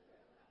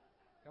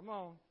 Come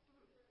on.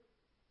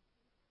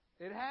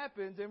 It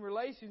happens in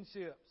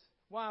relationships.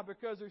 Why?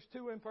 Because there's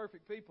two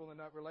imperfect people in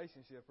that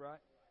relationship, right?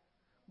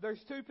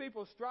 There's two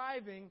people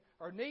striving,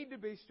 or need to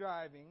be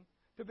striving,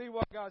 to be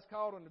what God's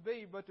called them to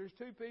be, but there's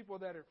two people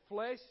that are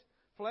flesh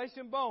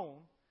and bone,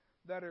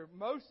 that are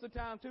most of the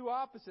time two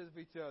opposites of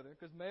each other,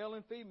 because male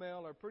and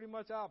female are pretty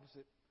much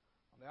opposite,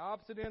 on the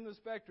opposite end of the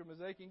spectrum as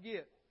they can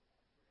get.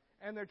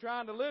 And they're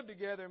trying to live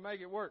together and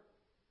make it work.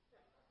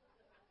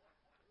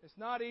 It's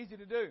not easy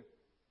to do.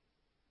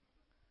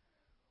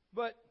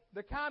 But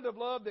the kind of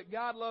love that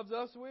God loves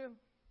us with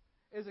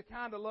is a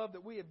kind of love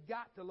that we have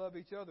got to love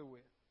each other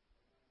with.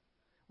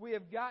 We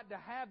have got to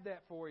have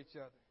that for each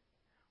other.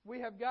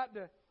 We have got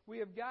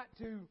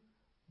to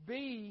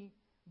be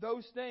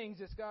those things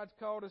that God's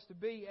called us to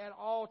be at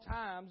all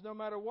times, no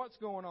matter what's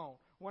going on.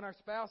 When our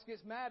spouse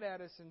gets mad at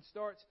us and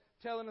starts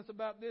telling us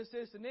about this,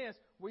 and this,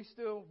 we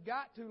still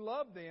got to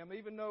love them,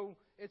 even though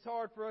it's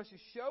hard for us to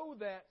show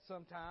that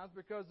sometimes,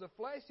 because the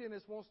flesh in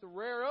us wants to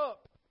rear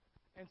up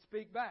and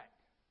speak back.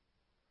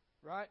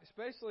 Right?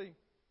 Especially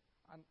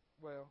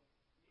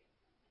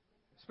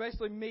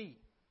me.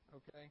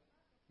 Okay?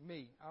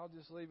 Me. I'll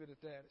just leave it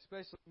at that.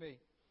 Especially me.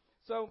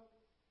 So,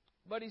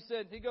 but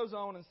he goes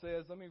on and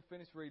says, let me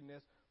finish reading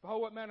this.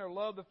 Behold, what manner of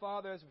love the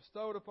Father has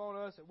bestowed upon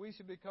us, that we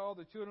should be called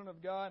the children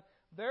of God.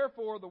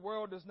 Therefore, the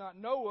world does not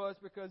know us,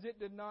 because it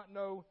did not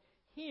know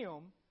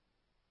Him.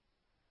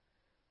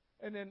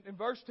 And then in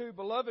verse 2,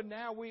 beloved,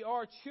 now we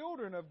are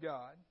children of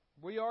God.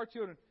 We are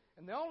children.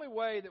 And the only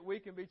way that we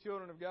can be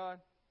children of God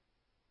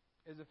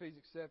is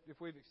if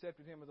we've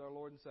accepted Him as our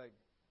Lord and Savior.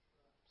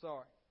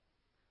 Sorry.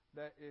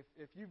 That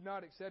if you've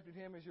not accepted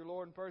Him as your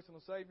Lord and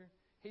personal Savior,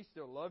 He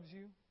still loves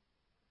you.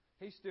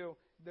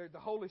 The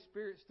Holy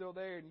Spirit's still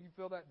there, and you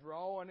feel that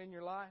drawing in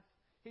your life.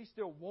 He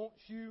still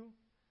wants you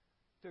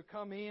to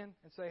come in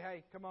and say,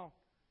 hey, come on,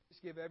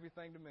 just give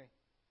everything to me.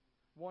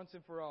 Once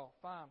and for all.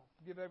 Final.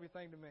 Give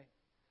everything to me.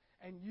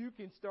 And you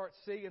can start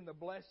seeing the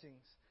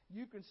blessings.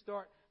 You can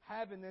start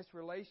having this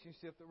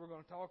relationship that we're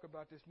going to talk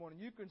about this morning.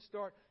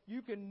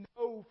 You can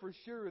know for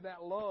sure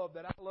that love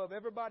that I love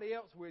everybody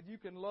else with, you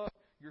can love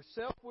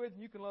yourself with,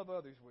 and you can love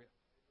others with.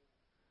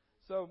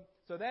 So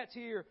that's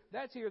here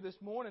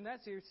this morning.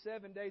 That's here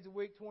 7 days a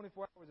week,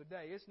 24 hours a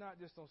day. It's not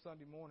just on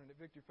Sunday morning at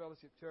Victory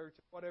Fellowship Church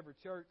or whatever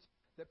church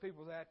that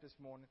people's at this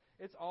morning.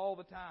 It's all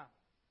the time.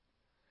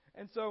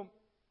 And so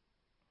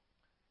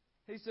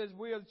he says,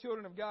 we are the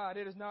children of God.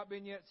 It has not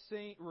been yet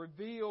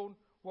revealed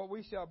what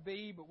we shall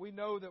be, but we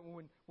know that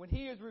when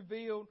He is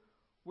revealed,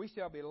 we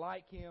shall be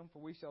like Him, for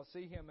we shall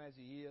see Him as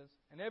He is.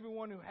 And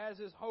everyone who has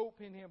his hope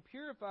in Him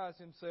purifies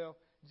himself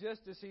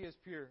just as He is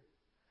pure.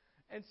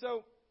 And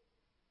so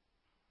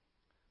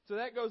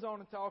that goes on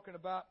and talking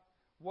about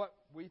what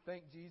we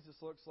think Jesus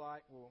looks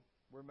like. Well,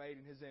 we're made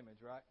in His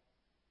image, right?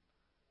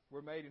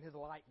 We're made in His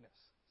likeness.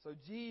 So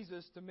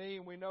Jesus, to me,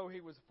 and we know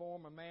He was a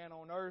form of man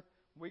on earth.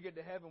 When we get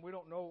to heaven, we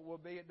don't know what we'll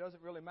be. It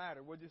doesn't really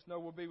matter. We'll just know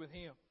we'll be with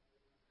Him.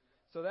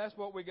 So that's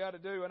what we got to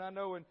do. And I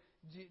know when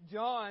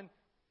John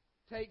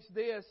takes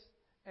this,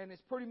 and it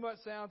pretty much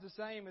sounds the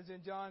same as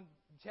in John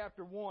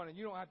chapter 1. And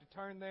you don't have to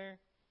turn there.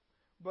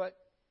 But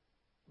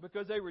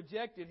because they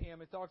rejected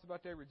Him, it talks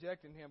about they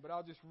rejected Him. But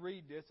I'll just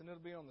read this, and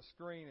it'll be on the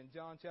screen in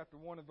John chapter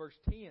 1 and verse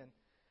 10.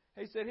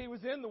 He said, He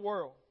was in the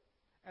world,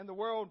 and the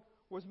world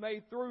was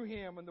made through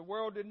Him, and the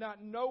world did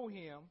not know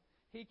Him.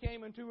 He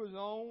came into His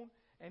own,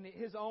 and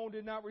His own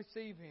did not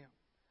receive Him.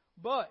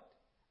 But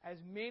as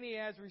many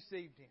as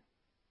received Him,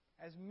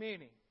 as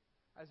many,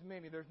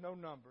 there's no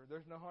number.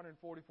 There's no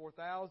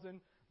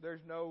 144,000. There's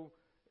no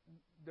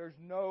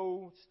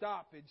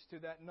stoppage to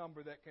that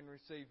number that can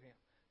receive Him.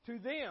 To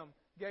them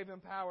gave Him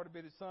power to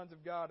be the sons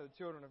of God or the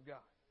children of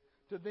God.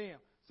 To them.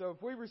 So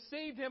if we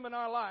received Him in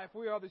our life,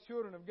 we are the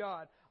children of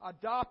God,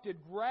 adopted,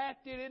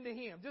 grafted into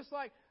Him. Just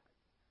like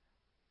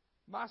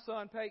my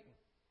son Peyton.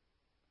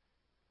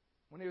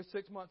 When he was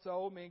 6 months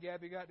old, me and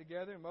Gabby got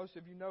together, and most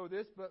of you know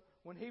this, but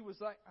when he was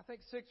like, I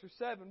think 6 or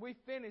 7, we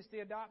finished the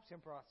adoption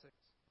process.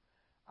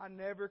 I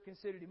never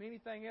considered him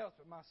anything else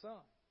but my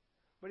son.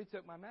 But he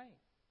took my name.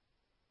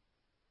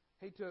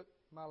 He took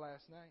my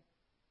last name.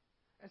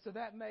 And so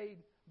that made,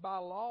 by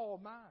law,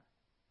 mine.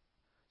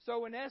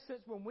 So in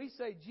essence, when we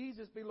say,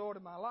 Jesus be Lord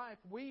of my life,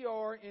 we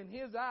are, in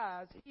His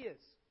eyes, His.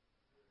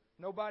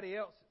 Nobody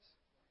else's.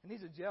 And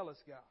He's a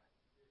jealous God.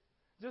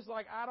 Just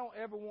like I don't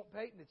ever want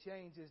Peyton to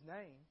change his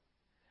name.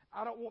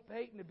 I don't want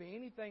Peyton to be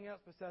anything else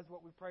besides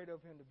what we prayed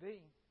of him to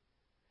be.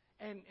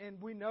 And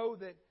we know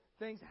that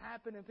things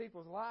happen in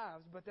people's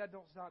lives, but that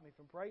don't stop me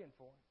from praying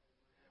for him.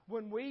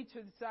 When we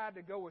decide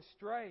to go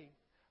astray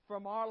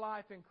from our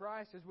life in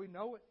Christ as we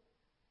know it,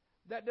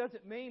 that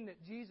doesn't mean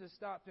that Jesus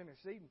stopped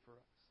interceding for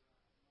us.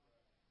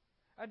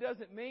 That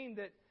doesn't mean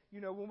that,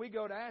 when we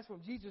go to ask for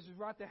Him, Jesus is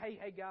right there.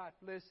 Hey, God,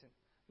 listen.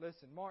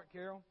 Mark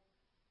Carroll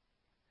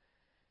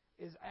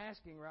is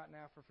asking right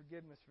now for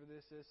forgiveness for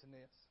this, and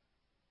this.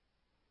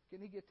 Can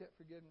he get that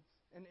forgiveness?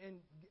 And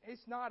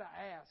it's not an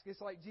ask.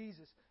 It's like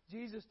Jesus.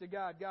 Jesus to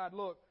God. God,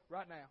 look,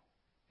 right now.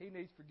 He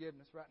needs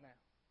forgiveness right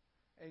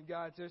now. And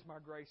God, there's my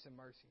grace and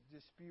mercy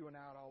just spewing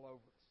out all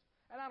over us.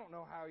 And I don't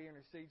know how He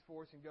intercedes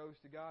for us and goes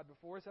to God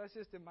before us. That's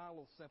just in my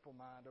little simple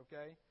mind,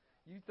 okay?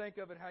 You think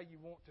of it how you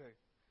want to.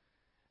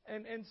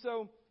 And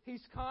so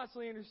He's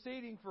constantly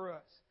interceding for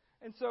us.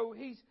 And so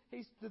He's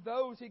to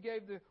those He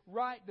gave the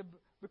right to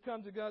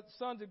become the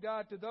sons of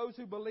God, to those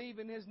who believe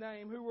in His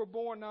name, who were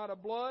born not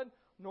of blood,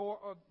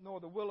 nor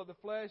the will of the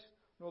flesh,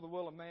 nor the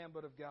will of man,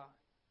 but of God.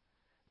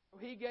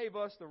 He gave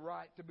us the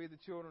right to be the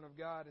children of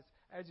God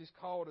as He's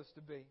called us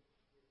to be.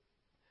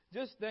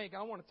 Just think,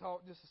 I want to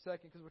talk just a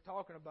second because we're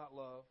talking about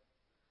love.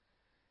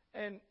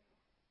 And,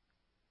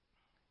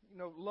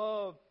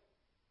 love,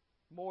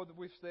 more than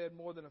we've said,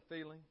 more than a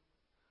feeling.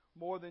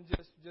 More than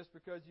just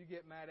because you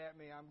get mad at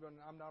me, I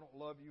don't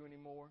love you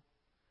anymore.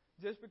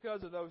 Just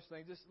because of those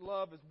things. This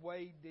love is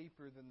way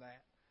deeper than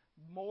that.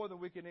 More than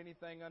we can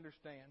anything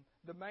understand.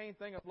 The main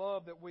thing of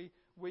love that we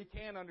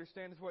can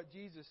understand is what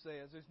Jesus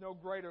says. There's no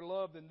greater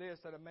love than this,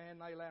 that a man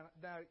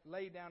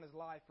lay down his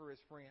life for his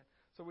friend.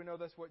 So we know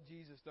that's what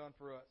Jesus done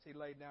for us. He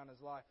laid down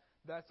His life.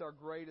 That's our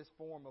greatest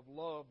form of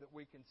love that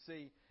we can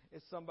see,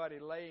 is somebody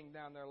laying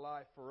down their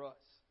life for us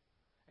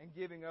and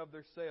giving of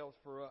themselves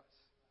for us.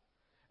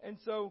 And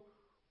so,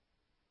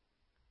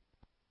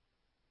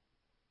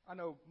 I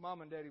know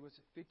Mom and Daddy was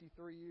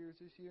 53 years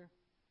this year.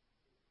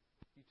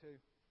 52.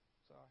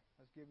 Sorry,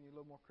 I was giving you a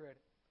little more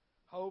credit.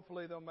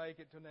 Hopefully they'll make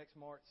it till next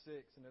March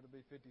 6th and it'll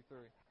be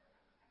 53.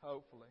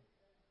 Hopefully.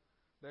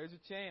 There's a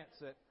chance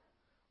that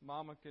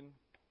Mama can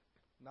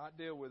not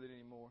deal with it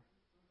anymore.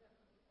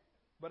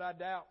 But I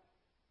doubt.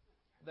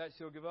 that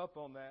she'll give up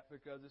on that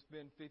because it's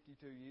been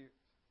 52 years.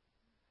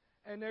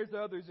 And there's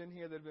others in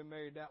here that have been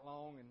married that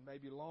long and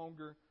maybe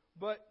longer.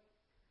 But,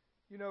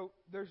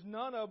 there's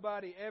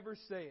nobody ever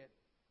said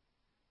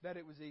that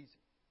it was easy.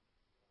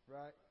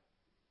 Right?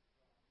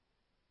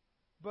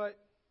 But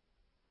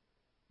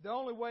the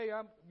only way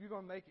you're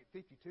going to make it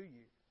 52 years,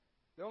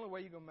 the only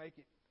way you're going to make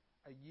it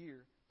a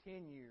year,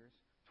 10 years,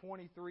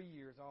 23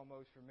 years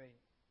almost for me,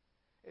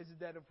 is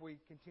that if we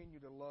continue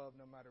to love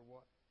no matter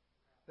what.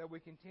 That we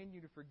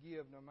continue to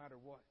forgive no matter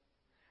what.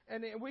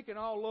 And we can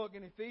all look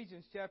in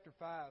Ephesians chapter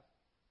 5.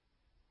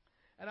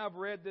 And I've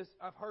read this,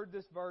 I've heard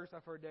this verse,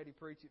 I've heard Daddy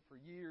preach it for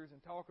years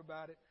and talk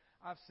about it.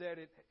 I've said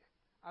it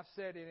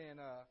in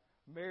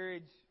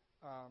marriage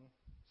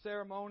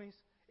ceremonies.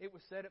 It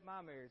was said at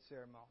my marriage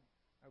ceremony.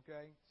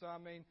 Okay? So,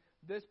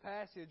 this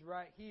passage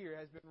right here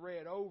has been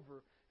read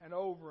over and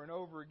over and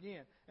over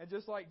again. And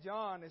just like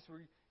John is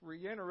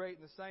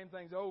reiterating the same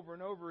things over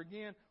and over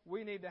again,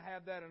 we need to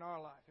have that in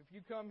our life. If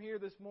you come here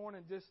this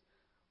morning just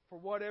for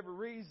whatever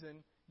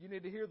reason, you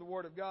need to hear the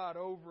Word of God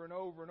over and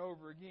over and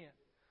over again.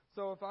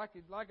 So if I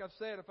could, like I've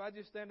said, if I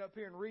just stand up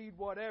here and read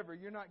whatever,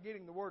 you're not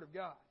getting the Word of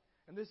God.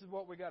 And this is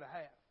what we got to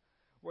have.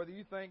 Whether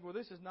you think, well,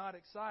 this is not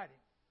exciting.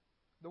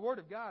 The Word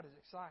of God is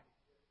exciting.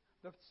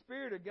 The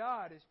Spirit of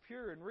God is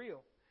pure and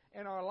real.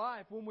 In our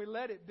life, when we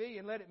let it be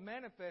and let it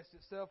manifest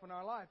itself in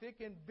our life, it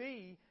can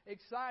be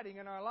exciting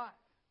in our life.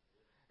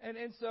 And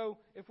so,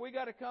 if we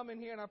got to come in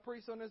here, and I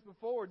preached on this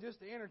before, just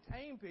to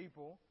entertain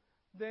people,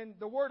 then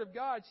the Word of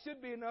God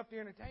should be enough to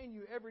entertain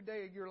you every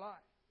day of your life.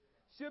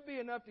 Should be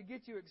enough to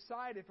get you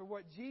excited for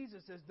what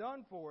Jesus has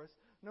done for us,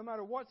 no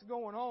matter what's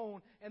going on,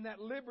 and that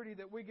liberty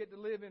that we get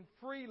to live in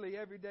freely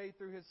every day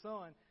through His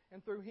Son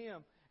and through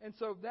Him. And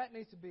so that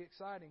needs to be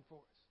exciting for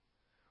us.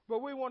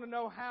 But we want to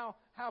know how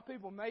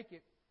people make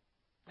it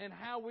and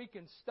how we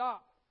can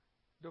stop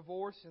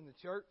divorce in the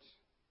church,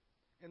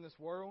 in this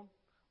world,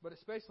 but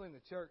especially in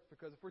the church,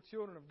 because if we're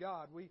children of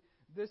God,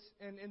 this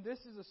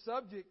is a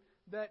subject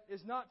that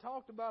is not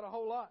talked about a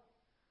whole lot.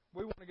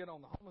 We want to get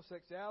on the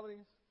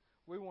homosexualities.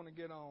 We want to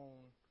get on,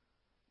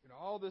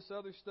 all this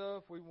other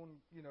stuff. We want,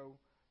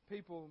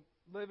 people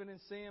living in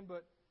sin,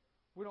 but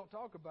we don't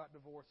talk about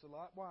divorce a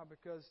lot. Why?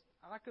 Because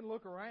I can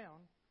look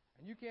around,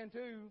 and you can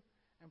too,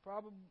 and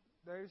probably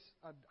there's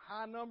a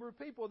high number of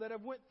people that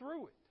have went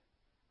through it.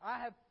 I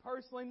have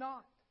personally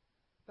not.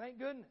 Thank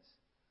goodness.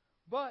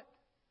 But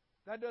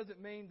that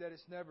doesn't mean that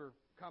it's never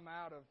come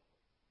out of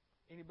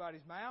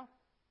anybody's mouth.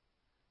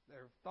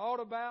 They're thought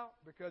about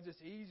because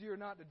it's easier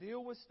not to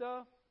deal with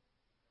stuff.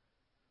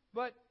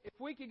 But if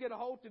we could get a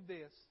hold of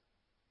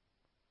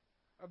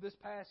this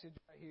passage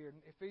right here in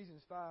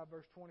Ephesians 5,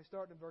 verse 20,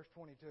 starting in verse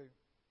 22.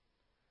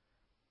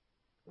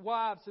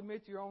 Wives,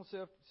 submit to your own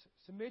self,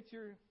 submit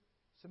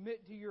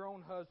to your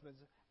own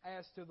husbands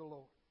as to the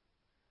Lord.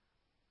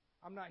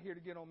 I'm not here to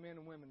get on men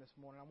and women this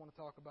morning. I want to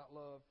talk about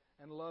love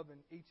and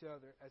loving each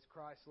other as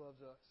Christ loves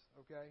us,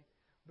 okay?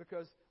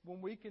 Because when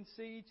we can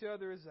see each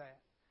other as that,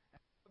 and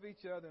love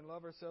each other and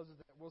love ourselves as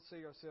that, we'll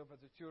see ourselves as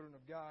the children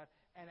of God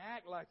and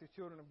act like the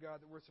children of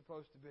God that we're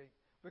supposed to be.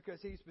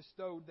 Because He's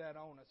bestowed that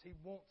on us. He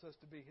wants us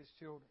to be His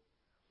children.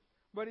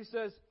 But He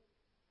says,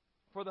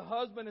 for the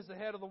husband is the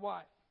head of the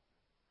wife,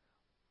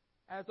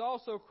 as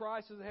also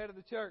Christ is the head of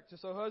the church. And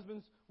so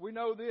husbands, we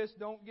know this,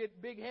 don't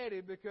get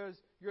big-headed because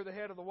you're the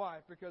head of the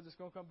wife, because it's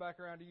going to come back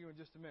around to you in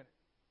just a minute.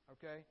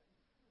 Okay?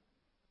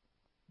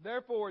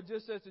 Therefore,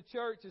 just as the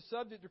church is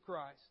subject to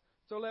Christ,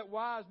 so let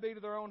wives be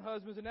to their own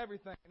husbands in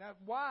everything. Now,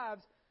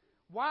 wives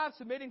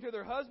submitting to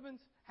their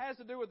husbands has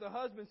to do with the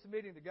husband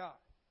submitting to God.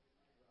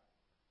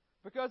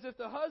 Because if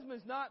the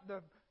husband's not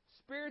the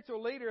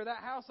spiritual leader of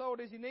that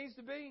household as he needs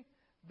to be,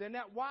 then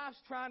that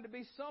wife's trying to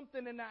be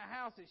something in that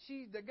house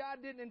that God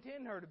didn't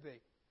intend her to be.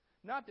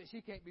 Not that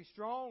she can't be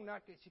strong,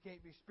 not that she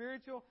can't be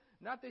spiritual,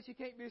 not that she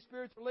can't be a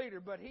spiritual leader,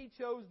 but He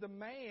chose the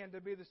man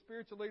to be the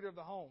spiritual leader of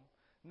the home,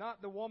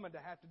 not the woman to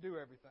have to do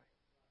everything.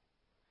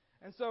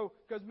 And so,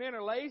 because men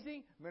are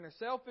lazy, men are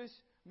selfish,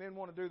 men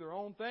want to do their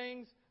own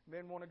things,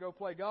 men want to go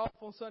play golf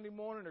on Sunday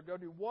morning or go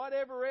do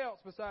whatever else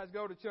besides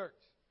go to church.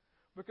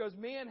 Because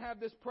men have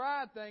this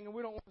pride thing and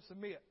we don't want to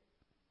submit.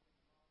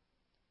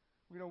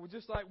 We're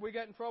just like we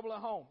got in trouble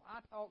at home. I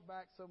talk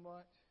back so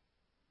much,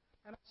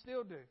 and I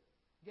still do.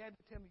 Gad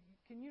would tell me,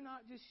 can you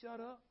not just shut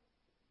up?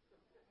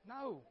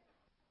 No.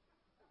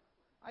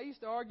 I used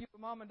to argue with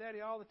Mom and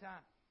Daddy all the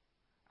time.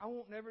 I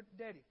won't never,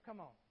 Daddy,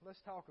 come on,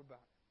 let's talk about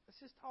it. Let's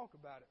just talk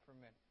about it for a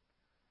minute.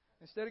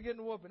 Instead of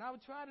getting a whooping, I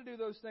would try to do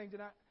those things,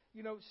 and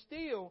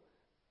still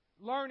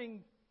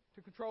learning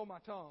to control my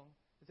tongue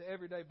is an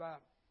everyday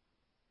battle.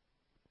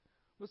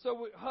 But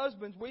so,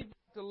 husbands, we've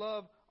got to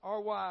love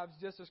our wives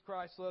just as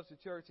Christ loves the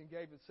church and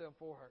gave Himself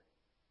for her.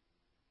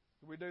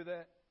 Do we do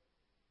that?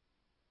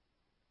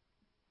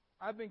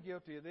 I've been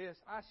guilty of this.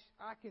 I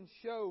can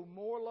show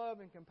more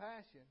love and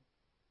compassion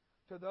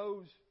to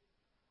those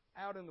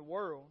out in the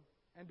world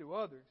and to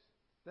others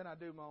than I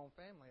do my own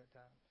family at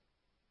times.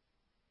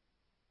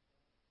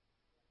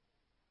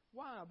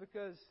 Why?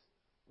 Because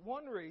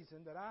one reason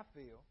that I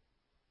feel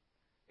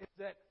is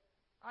that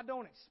I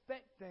don't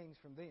expect things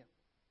from them,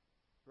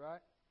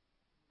 right?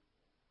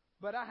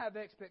 But I have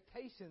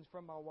expectations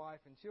from my wife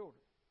and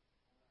children.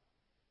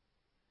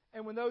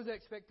 And when those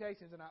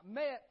expectations are not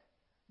met,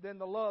 then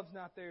the love's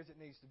not there as it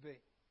needs to be.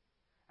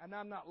 And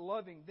I'm not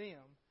loving them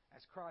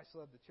as Christ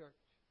loved the church.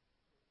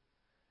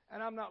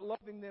 And I'm not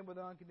loving them with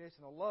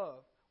unconditional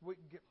love.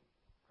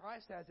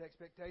 Christ has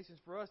expectations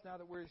for us now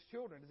that we're His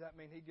children. Does that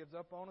mean He gives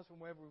up on us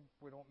whenever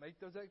we don't make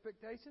those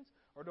expectations?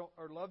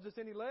 Or loves us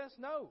any less?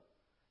 No.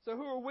 So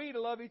who are we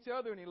to love each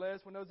other any less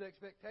when those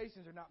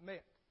expectations are not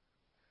met?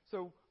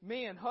 So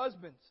men,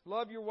 husbands,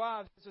 love your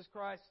wives just as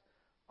Christ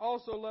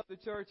also loved the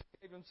church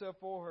and gave Himself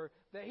for her,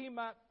 that He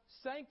might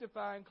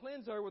sanctify and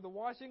cleanse her with the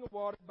washing of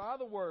water by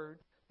the Word,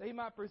 that He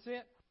might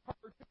present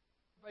her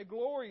to a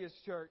glorious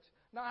church,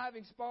 not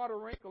having spot or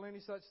wrinkle, any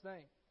such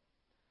thing,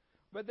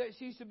 but that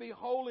she should be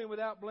holy and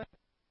without blemish.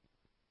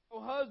 So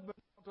husbands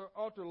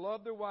ought to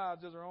love their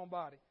wives as their own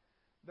body.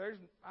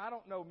 I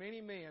don't know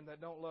many men that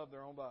don't love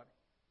their own body.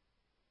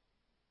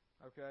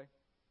 Okay?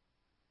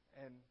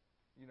 And,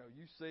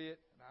 you see it,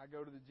 and I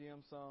go to the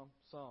gym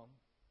some.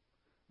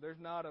 There's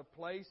not a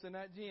place in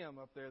that gym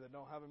up there that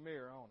don't have a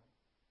mirror on it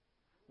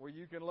where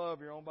you can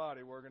love your own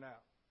body working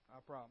out. I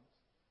promise.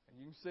 And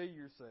you can see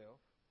yourself,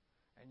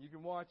 and you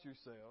can watch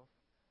yourself,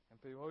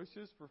 and people, it's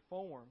just for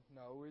form.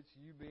 No, it's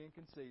you being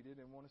conceited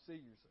and want to see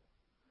yourself.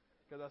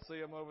 Because I see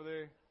them over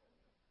there.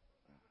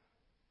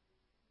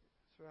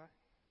 That's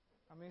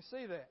right.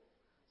 See that.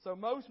 So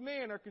most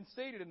men are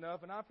conceited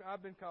enough, and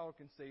I've been called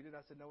conceited.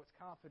 I said, no, it's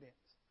confidence.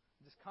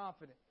 Just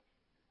confident.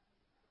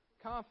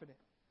 Confident.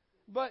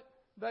 But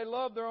they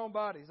love their own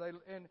bodies.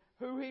 And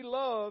who He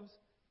loves,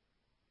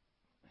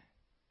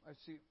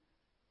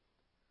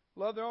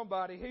 love their own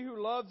body. He who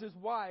loves his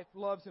wife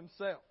loves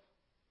himself.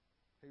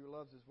 He who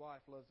loves his wife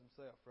loves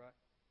himself, right?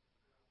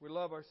 We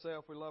love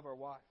ourselves. We love our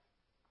wife.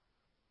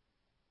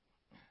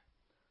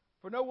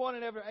 For no one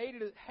had ever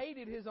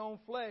hated his own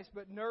flesh,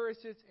 but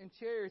nourishes and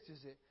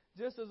cherishes it,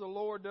 just as the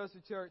Lord does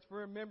the church. For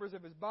we are members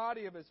of His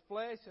body, of His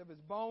flesh, of His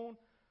bone.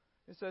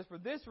 It says, for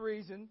this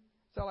reason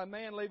shall a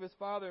man leave his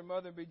father and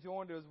mother and be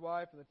joined to his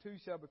wife, and the two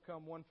shall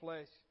become one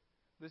flesh.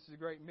 This is a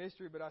great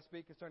mystery, but I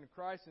speak concerning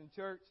Christ and the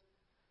church.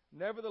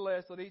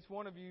 Nevertheless, let each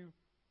one of you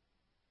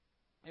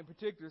in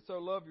particular so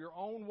love your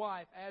own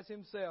wife as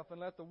himself, and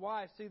let the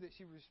wife see that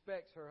she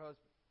respects her husband.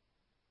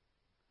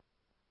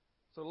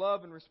 So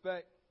love and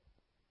respect,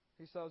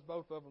 He shows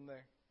both of them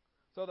there.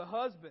 So the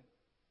husband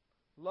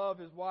love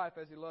his wife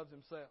as he loves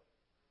himself,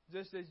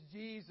 just as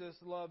Jesus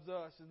loves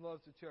us and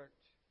loves the church.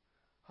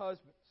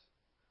 Husbands,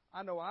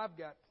 I know I've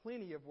got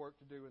plenty of work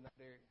to do in that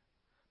area,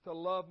 to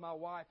love my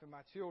wife and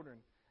my children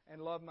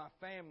and love my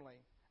family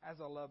as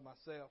I love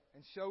myself,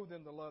 and show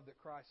them the love that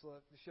Christ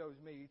shows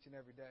me each and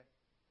every day.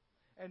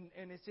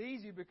 And it's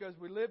easy because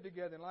we live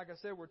together, and like I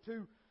said, we're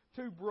two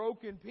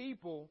broken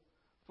people,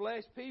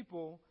 flesh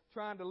people,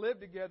 trying to live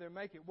together and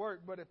make it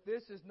work. But if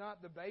this is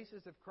not the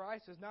basis, if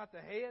Christ is not the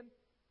head,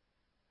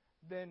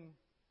 then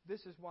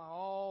this is why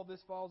all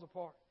this falls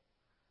apart.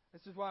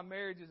 This is why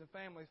marriages and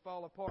families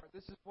fall apart.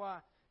 This is why,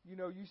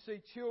 you see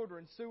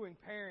children suing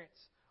parents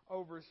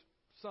over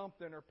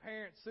something, or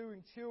parents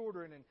suing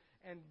children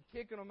and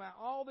kicking them out.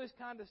 All this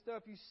kind of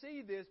stuff. You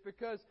see this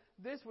because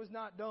this was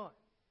not done.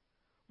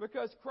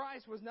 Because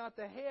Christ was not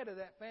the head of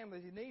that family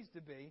as He needs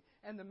to be,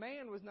 and the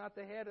man was not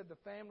the head of the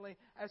family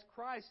as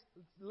Christ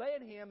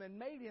led him and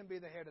made him be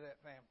the head of that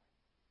family.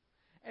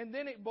 And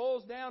then it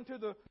boils down to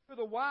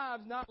the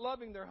wives not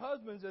loving their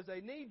husbands as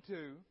they need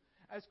to,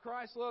 as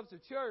Christ loves the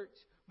church,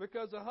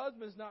 because the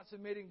husband's not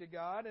submitting to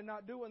God and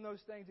not doing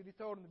those things that He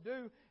told them to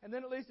do. And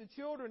then it leads the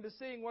children to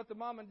seeing what the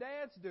mom and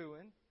dad's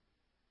doing.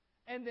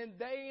 And then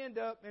they end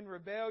up in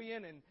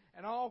rebellion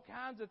and all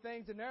kinds of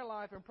things in their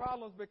life and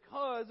problems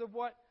because of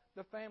what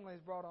the family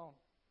has brought on.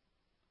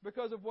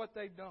 Because of what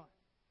they've done.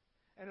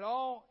 And it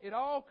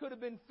all could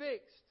have been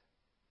fixed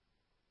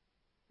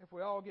if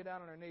we all get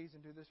down on our knees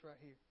and do this right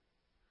here.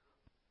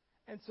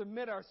 And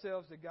submit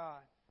ourselves to God,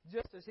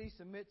 just as He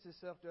submits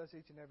Himself to us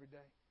each and every day.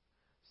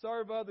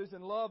 Serve others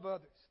and love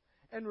others.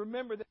 And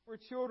remember that we're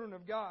children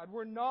of God.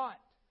 We're not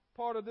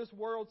part of this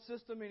world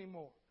system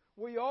anymore.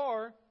 We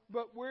are,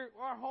 but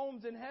our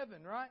home's in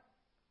heaven, right?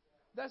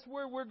 That's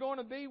where we're going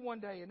to be one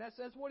day. And that's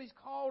what He's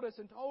called us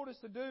and told us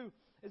to do,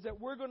 is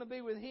that we're going to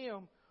be with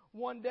Him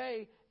one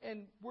day.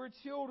 And we're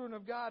children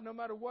of God no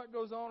matter what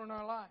goes on in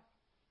our life.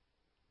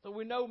 So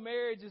we know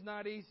marriage is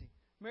not easy.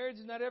 Marriage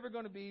is not ever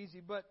going to be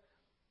easy. But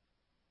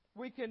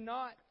we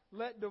cannot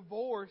let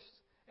divorce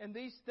and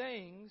these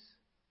things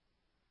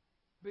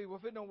be, well,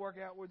 if it don't work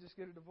out, we'll just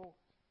get a divorce.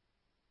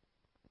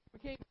 We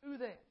can't do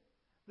that.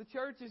 The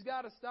church has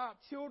got to stop.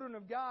 Children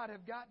of God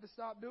have got to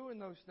stop doing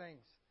those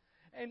things.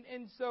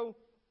 And so,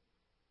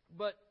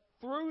 but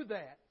through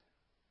that,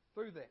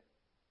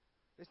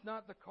 it's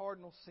not the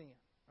cardinal sin,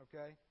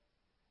 okay?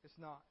 It's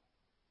not.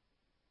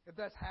 If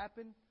that's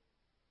happened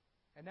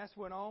and that's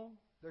went on,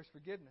 there's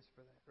forgiveness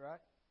for that, right?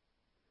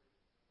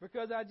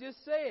 Because I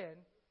just said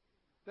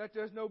that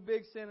there's no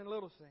big sin and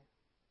little sin.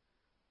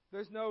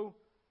 There's no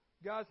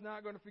God's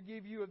not going to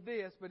forgive you of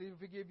this, but He'll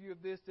forgive you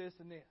of this, this,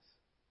 and this.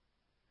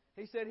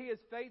 He said He is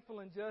faithful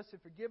and just to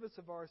forgive us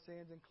of our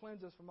sins and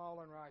cleanse us from all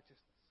unrighteousness.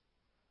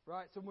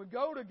 Right? So when we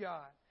go to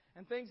God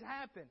and things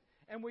happen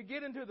and we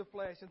get into the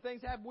flesh and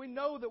things happen, we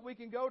know that we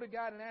can go to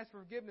God and ask for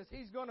forgiveness.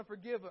 He's going to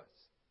forgive us.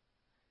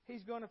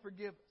 He's going to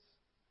forgive us.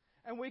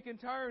 And we can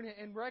turn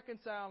and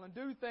reconcile and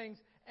do things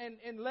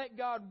and let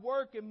God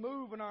work and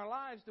move in our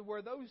lives to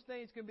where those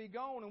things can be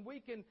gone and we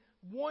can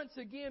once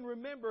again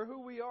remember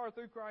who we are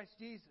through Christ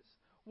Jesus.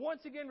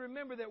 Once again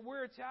remember that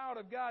we're a child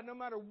of God no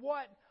matter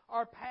what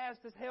our past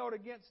has held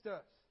against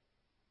us.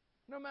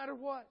 No matter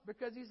what.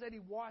 Because He said He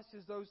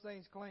washes those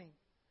things clean.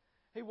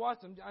 He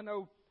washed them. I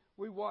know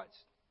we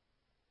watched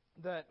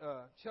that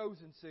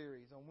Chosen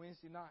series on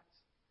Wednesday nights.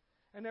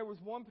 And there was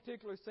one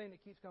particular scene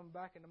that keeps coming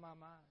back into my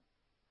mind.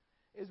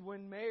 Is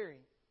when Mary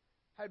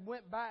had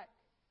went back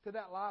to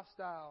that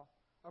lifestyle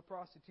of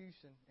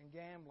prostitution and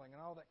gambling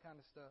and all that kind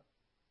of stuff.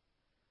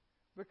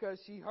 Because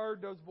she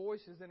heard those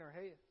voices in her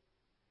head.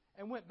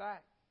 And went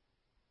back.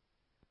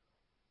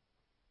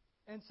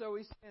 And so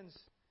He sends,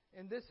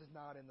 and this is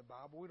not in the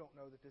Bible, we don't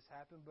know that this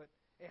happened, but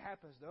it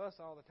happens to us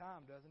all the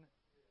time, doesn't it?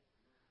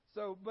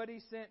 So, but He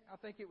sent, I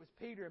think it was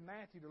Peter and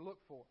Matthew to look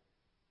for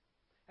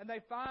her. And they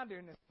find her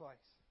in this place.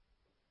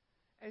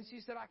 And she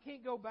said, I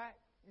can't go back.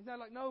 And they're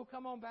like, no,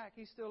 come on back.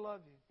 He still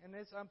loves you. And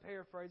this, I'm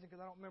paraphrasing because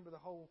I don't remember the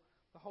whole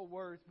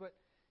words. But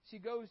she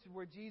goes to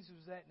where Jesus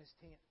was at in His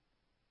tent.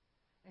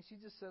 And she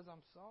just says,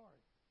 I'm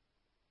sorry.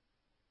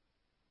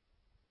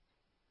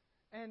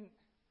 And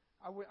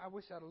I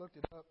wish I'd have looked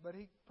it up. But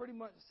He pretty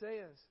much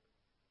says,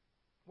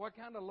 what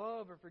kind of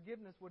love or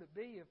forgiveness would it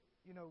be if,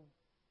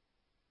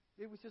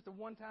 it was just a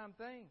one-time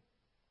thing?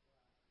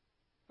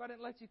 If I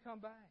didn't let you come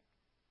back.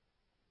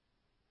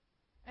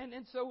 And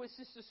so it's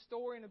just a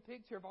story and a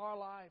picture of our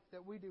life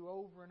that we do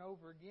over and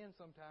over again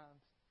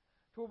sometimes.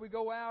 To where we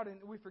go out and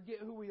we forget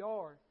who we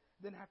are,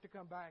 then have to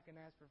come back and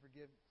ask for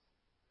forgiveness.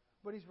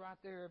 But He's right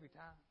there every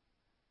time.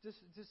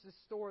 Just the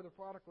story of the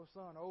prodigal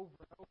son over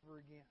and over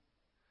again.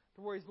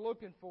 To where He's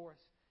looking for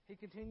us. He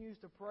continues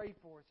to pray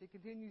for us. He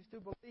continues to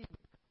believe.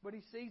 But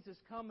He sees us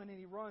coming and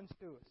He runs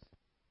to us.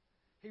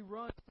 He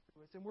runs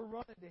to us and we're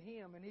running to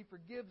Him and He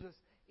forgives us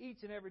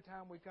each and every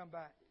time we come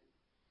back.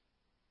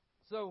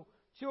 So,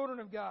 children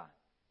of God,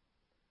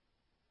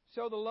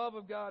 show the love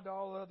of God to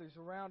all others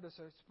around us.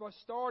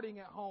 Starting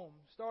at home.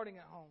 Starting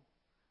at home.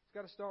 It's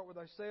got to start with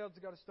ourselves.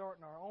 It's got to start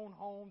in our own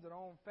homes and our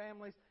own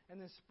families and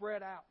then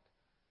spread out.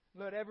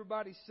 Let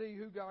everybody see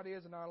who God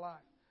is in our life.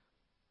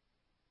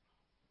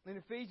 In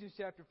Ephesians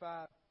chapter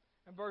 5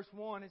 and verse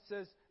 1 it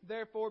says,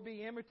 therefore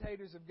be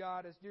imitators of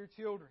God as dear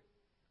children.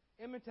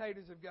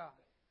 Imitators of God.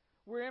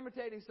 We're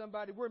imitating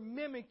somebody. We're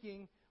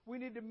mimicking. We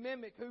need to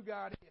mimic who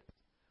God is.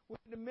 We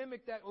need to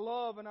mimic that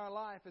love in our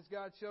life as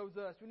God shows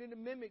us. We need to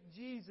mimic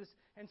Jesus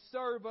and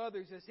serve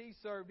others as He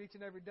served each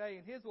and every day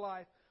in His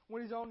life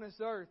when He's on this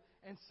earth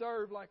and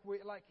serve like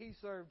He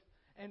served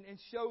and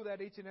show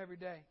that each and every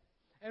day.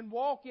 And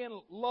walk in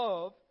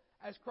love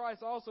as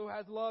Christ also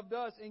has loved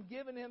us and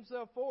given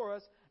Himself for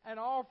us an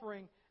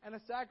offering and a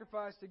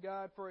sacrifice to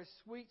God for a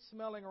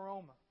sweet-smelling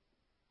aroma.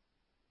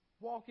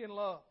 Walk in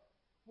love.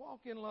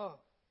 Walk in love.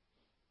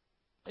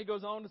 He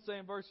goes on to say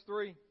in verse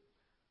 3,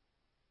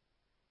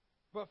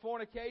 but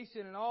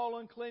fornication and all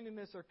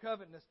uncleanness or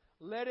covetousness,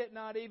 let it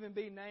not even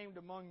be named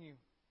among you.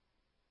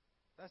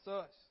 That's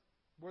us.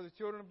 We're the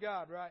children of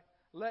God, right?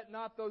 Let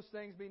not those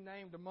things be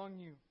named among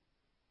you.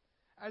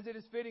 As it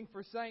is fitting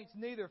for saints,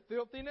 neither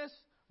filthiness,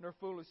 nor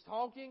foolish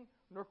talking,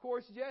 nor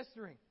coarse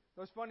gesturing.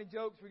 Those funny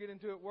jokes we get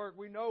into at work,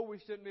 we know we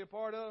shouldn't be a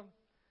part of.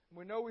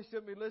 We know we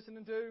shouldn't be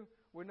listening to.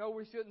 We know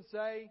we shouldn't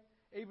say,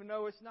 even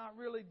though it's not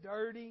really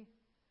dirty.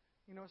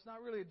 It's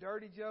not really a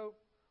dirty joke.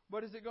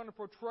 But is it going to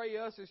portray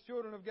us as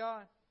children of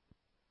God?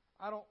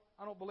 I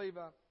don't believe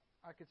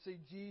I could see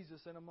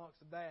Jesus in amongst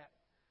that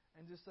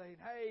and just say,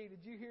 hey, did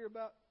you hear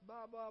about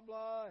blah, blah,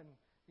 blah? And,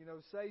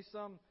 say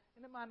some,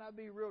 and it might not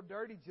be a real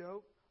dirty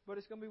joke, but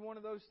it's going to be one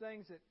of those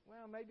things that,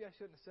 well, maybe I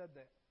shouldn't have said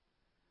that.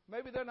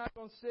 Maybe they're not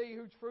going to see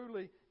who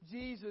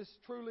Jesus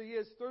truly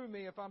is through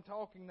me if I'm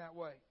talking that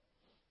way.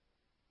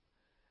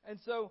 And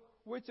so,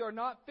 which are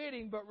not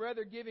fitting, but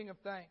rather giving of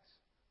thanks.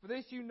 For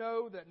this you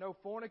know that no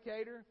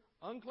fornicator,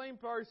 unclean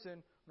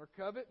person, nor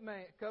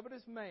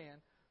covetous man,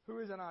 who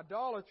is an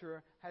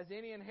idolater, has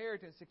any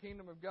inheritance in the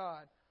kingdom of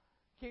God,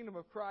 kingdom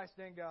of Christ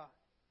and God.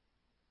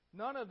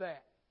 None of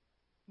that.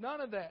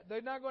 None of that.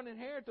 They're not going to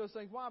inherit those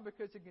things. Why?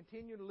 Because they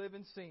continue to live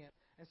in sin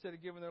instead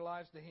of giving their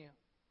lives to Him.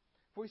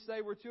 If we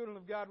say we're children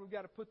of God, we've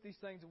got to put these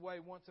things away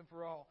once and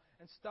for all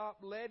and stop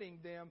letting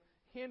them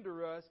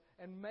hinder us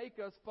and make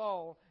us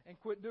fall and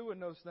quit doing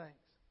those things.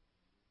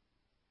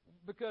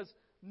 Because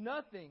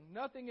nothing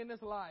in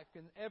this life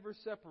can ever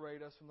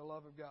separate us from the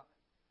love of God.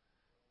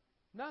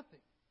 Nothing.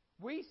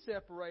 We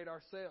separate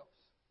ourselves.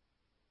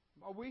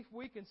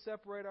 We can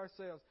separate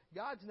ourselves.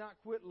 God's not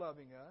quit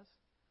loving us.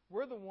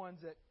 We're the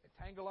ones that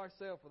entangle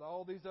ourselves with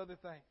all these other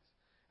things.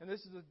 And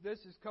this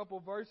is a couple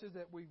of verses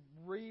that we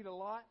read a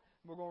lot.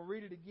 We're going to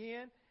read it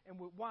again. And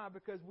why?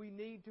 Because we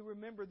need to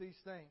remember these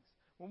things.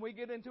 when we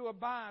get into a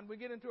bind, we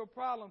get into a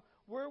problem,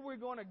 where are we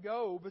going to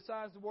go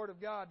besides the Word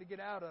of God to get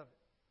out of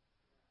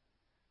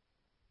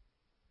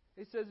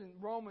it? It says in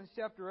Romans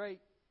chapter 8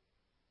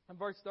 and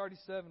verse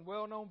 37,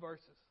 well-known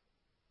verses.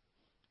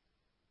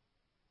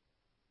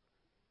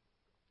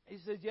 He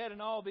says, yet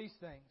in all these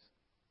things,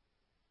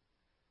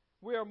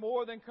 we are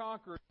more than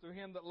conquerors through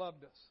Him that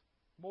loved us.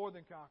 More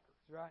than conquerors,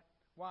 right?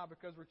 Why?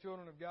 Because we're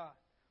children of God.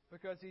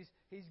 Because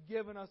He's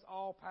given us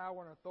all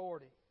power and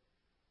authority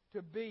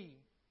to be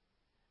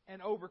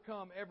and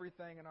overcome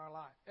everything in our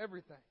life.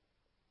 Everything.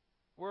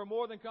 We're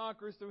more than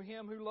conquerors through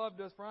Him who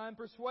loved us. For I am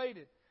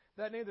persuaded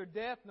that neither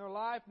death, nor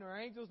life, nor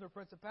angels, nor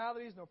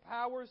principalities, nor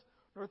powers,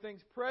 nor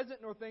things present,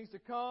 nor things to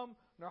come,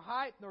 nor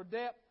height, nor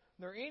depth,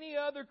 nor any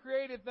other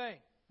created thing.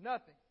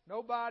 Nothing.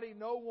 Nobody,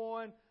 no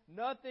one,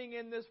 nothing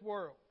in this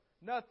world.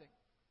 Nothing.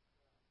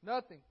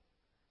 Nothing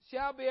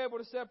shall be able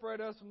to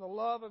separate us from the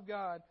love of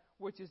God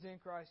which is in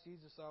Christ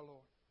Jesus our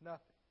Lord. Nothing.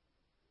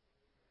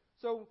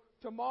 So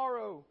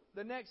tomorrow,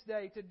 the next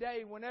day,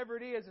 today, whenever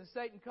it is, and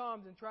Satan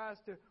comes and tries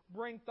to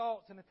bring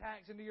thoughts and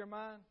attacks into your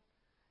mind,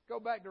 go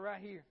back to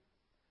right here.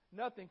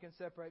 Nothing can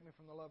separate me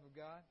from the love of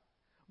God.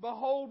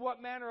 Behold,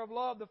 what manner of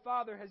love the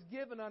Father has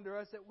given unto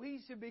us, that we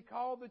should be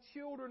called the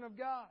children of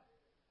God.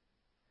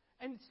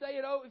 And say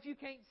it over. If you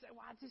can't say,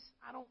 well,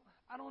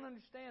 I don't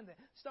understand that.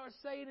 Start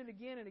saying it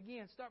again and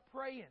again. Start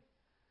praying.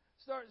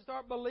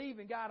 Start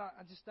believing. God,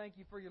 I just thank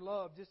you for your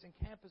love just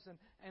encompassing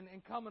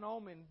and coming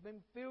on me.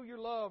 And feel your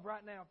love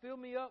right now. Fill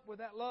me up with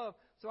that love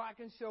so I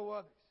can show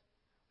others.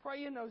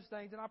 Pray in those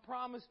things. And I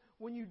promise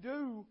when you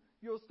do,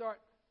 you'll start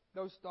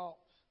those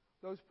thoughts,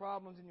 those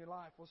problems in your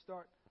life will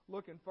start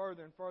looking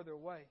further and further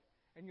away.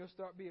 And you'll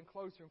start being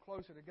closer and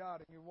closer to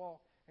God in your walk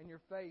and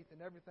your faith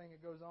and everything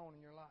that goes on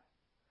in your life.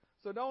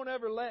 So don't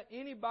ever let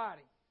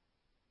anybody,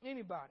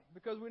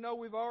 because we know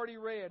we've already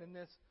read in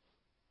this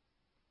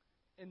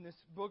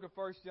book of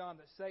 1 John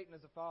that Satan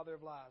is the father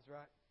of lies,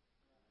 right?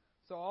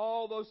 So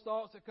all those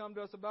thoughts that come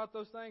to us about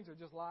those things are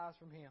just lies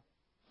from him.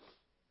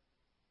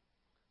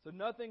 So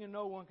nothing and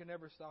no one can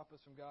ever stop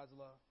us from God's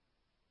love.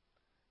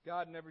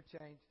 God never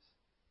changes.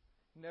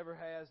 Never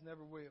has,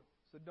 never will.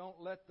 So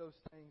don't let those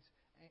things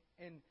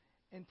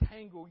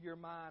entangle your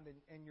mind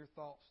and your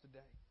thoughts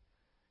today.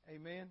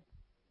 Amen.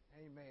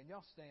 Amen.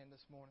 Y'all stand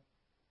this morning.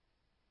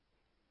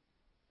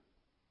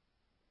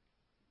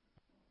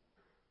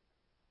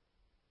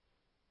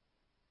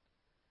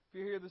 If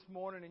you're here this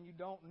morning and you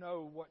don't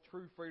know what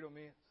true freedom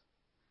is,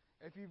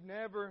 if you've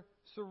never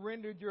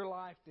surrendered your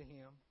life to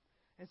Him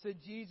and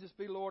said, Jesus,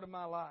 be Lord of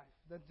my life,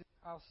 then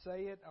I'll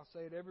say it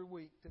every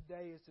week.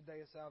 Today is the day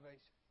of salvation.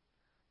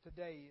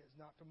 Today is,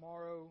 not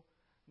tomorrow,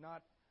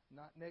 not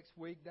next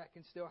week. That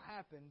can still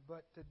happen,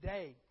 but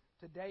today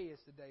is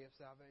the day of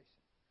salvation.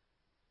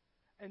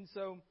 And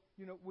so,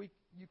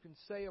 you can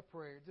say a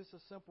prayer, just a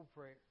simple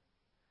prayer,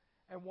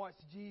 and watch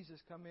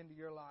Jesus come into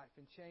your life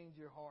and change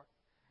your heart.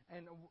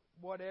 And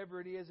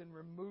whatever it is, and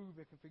remove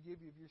it and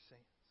forgive you of your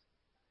sins.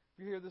 If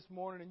you're here this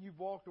morning and you've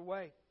walked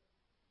away,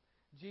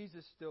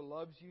 Jesus still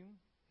loves you.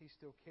 He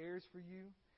still cares for you.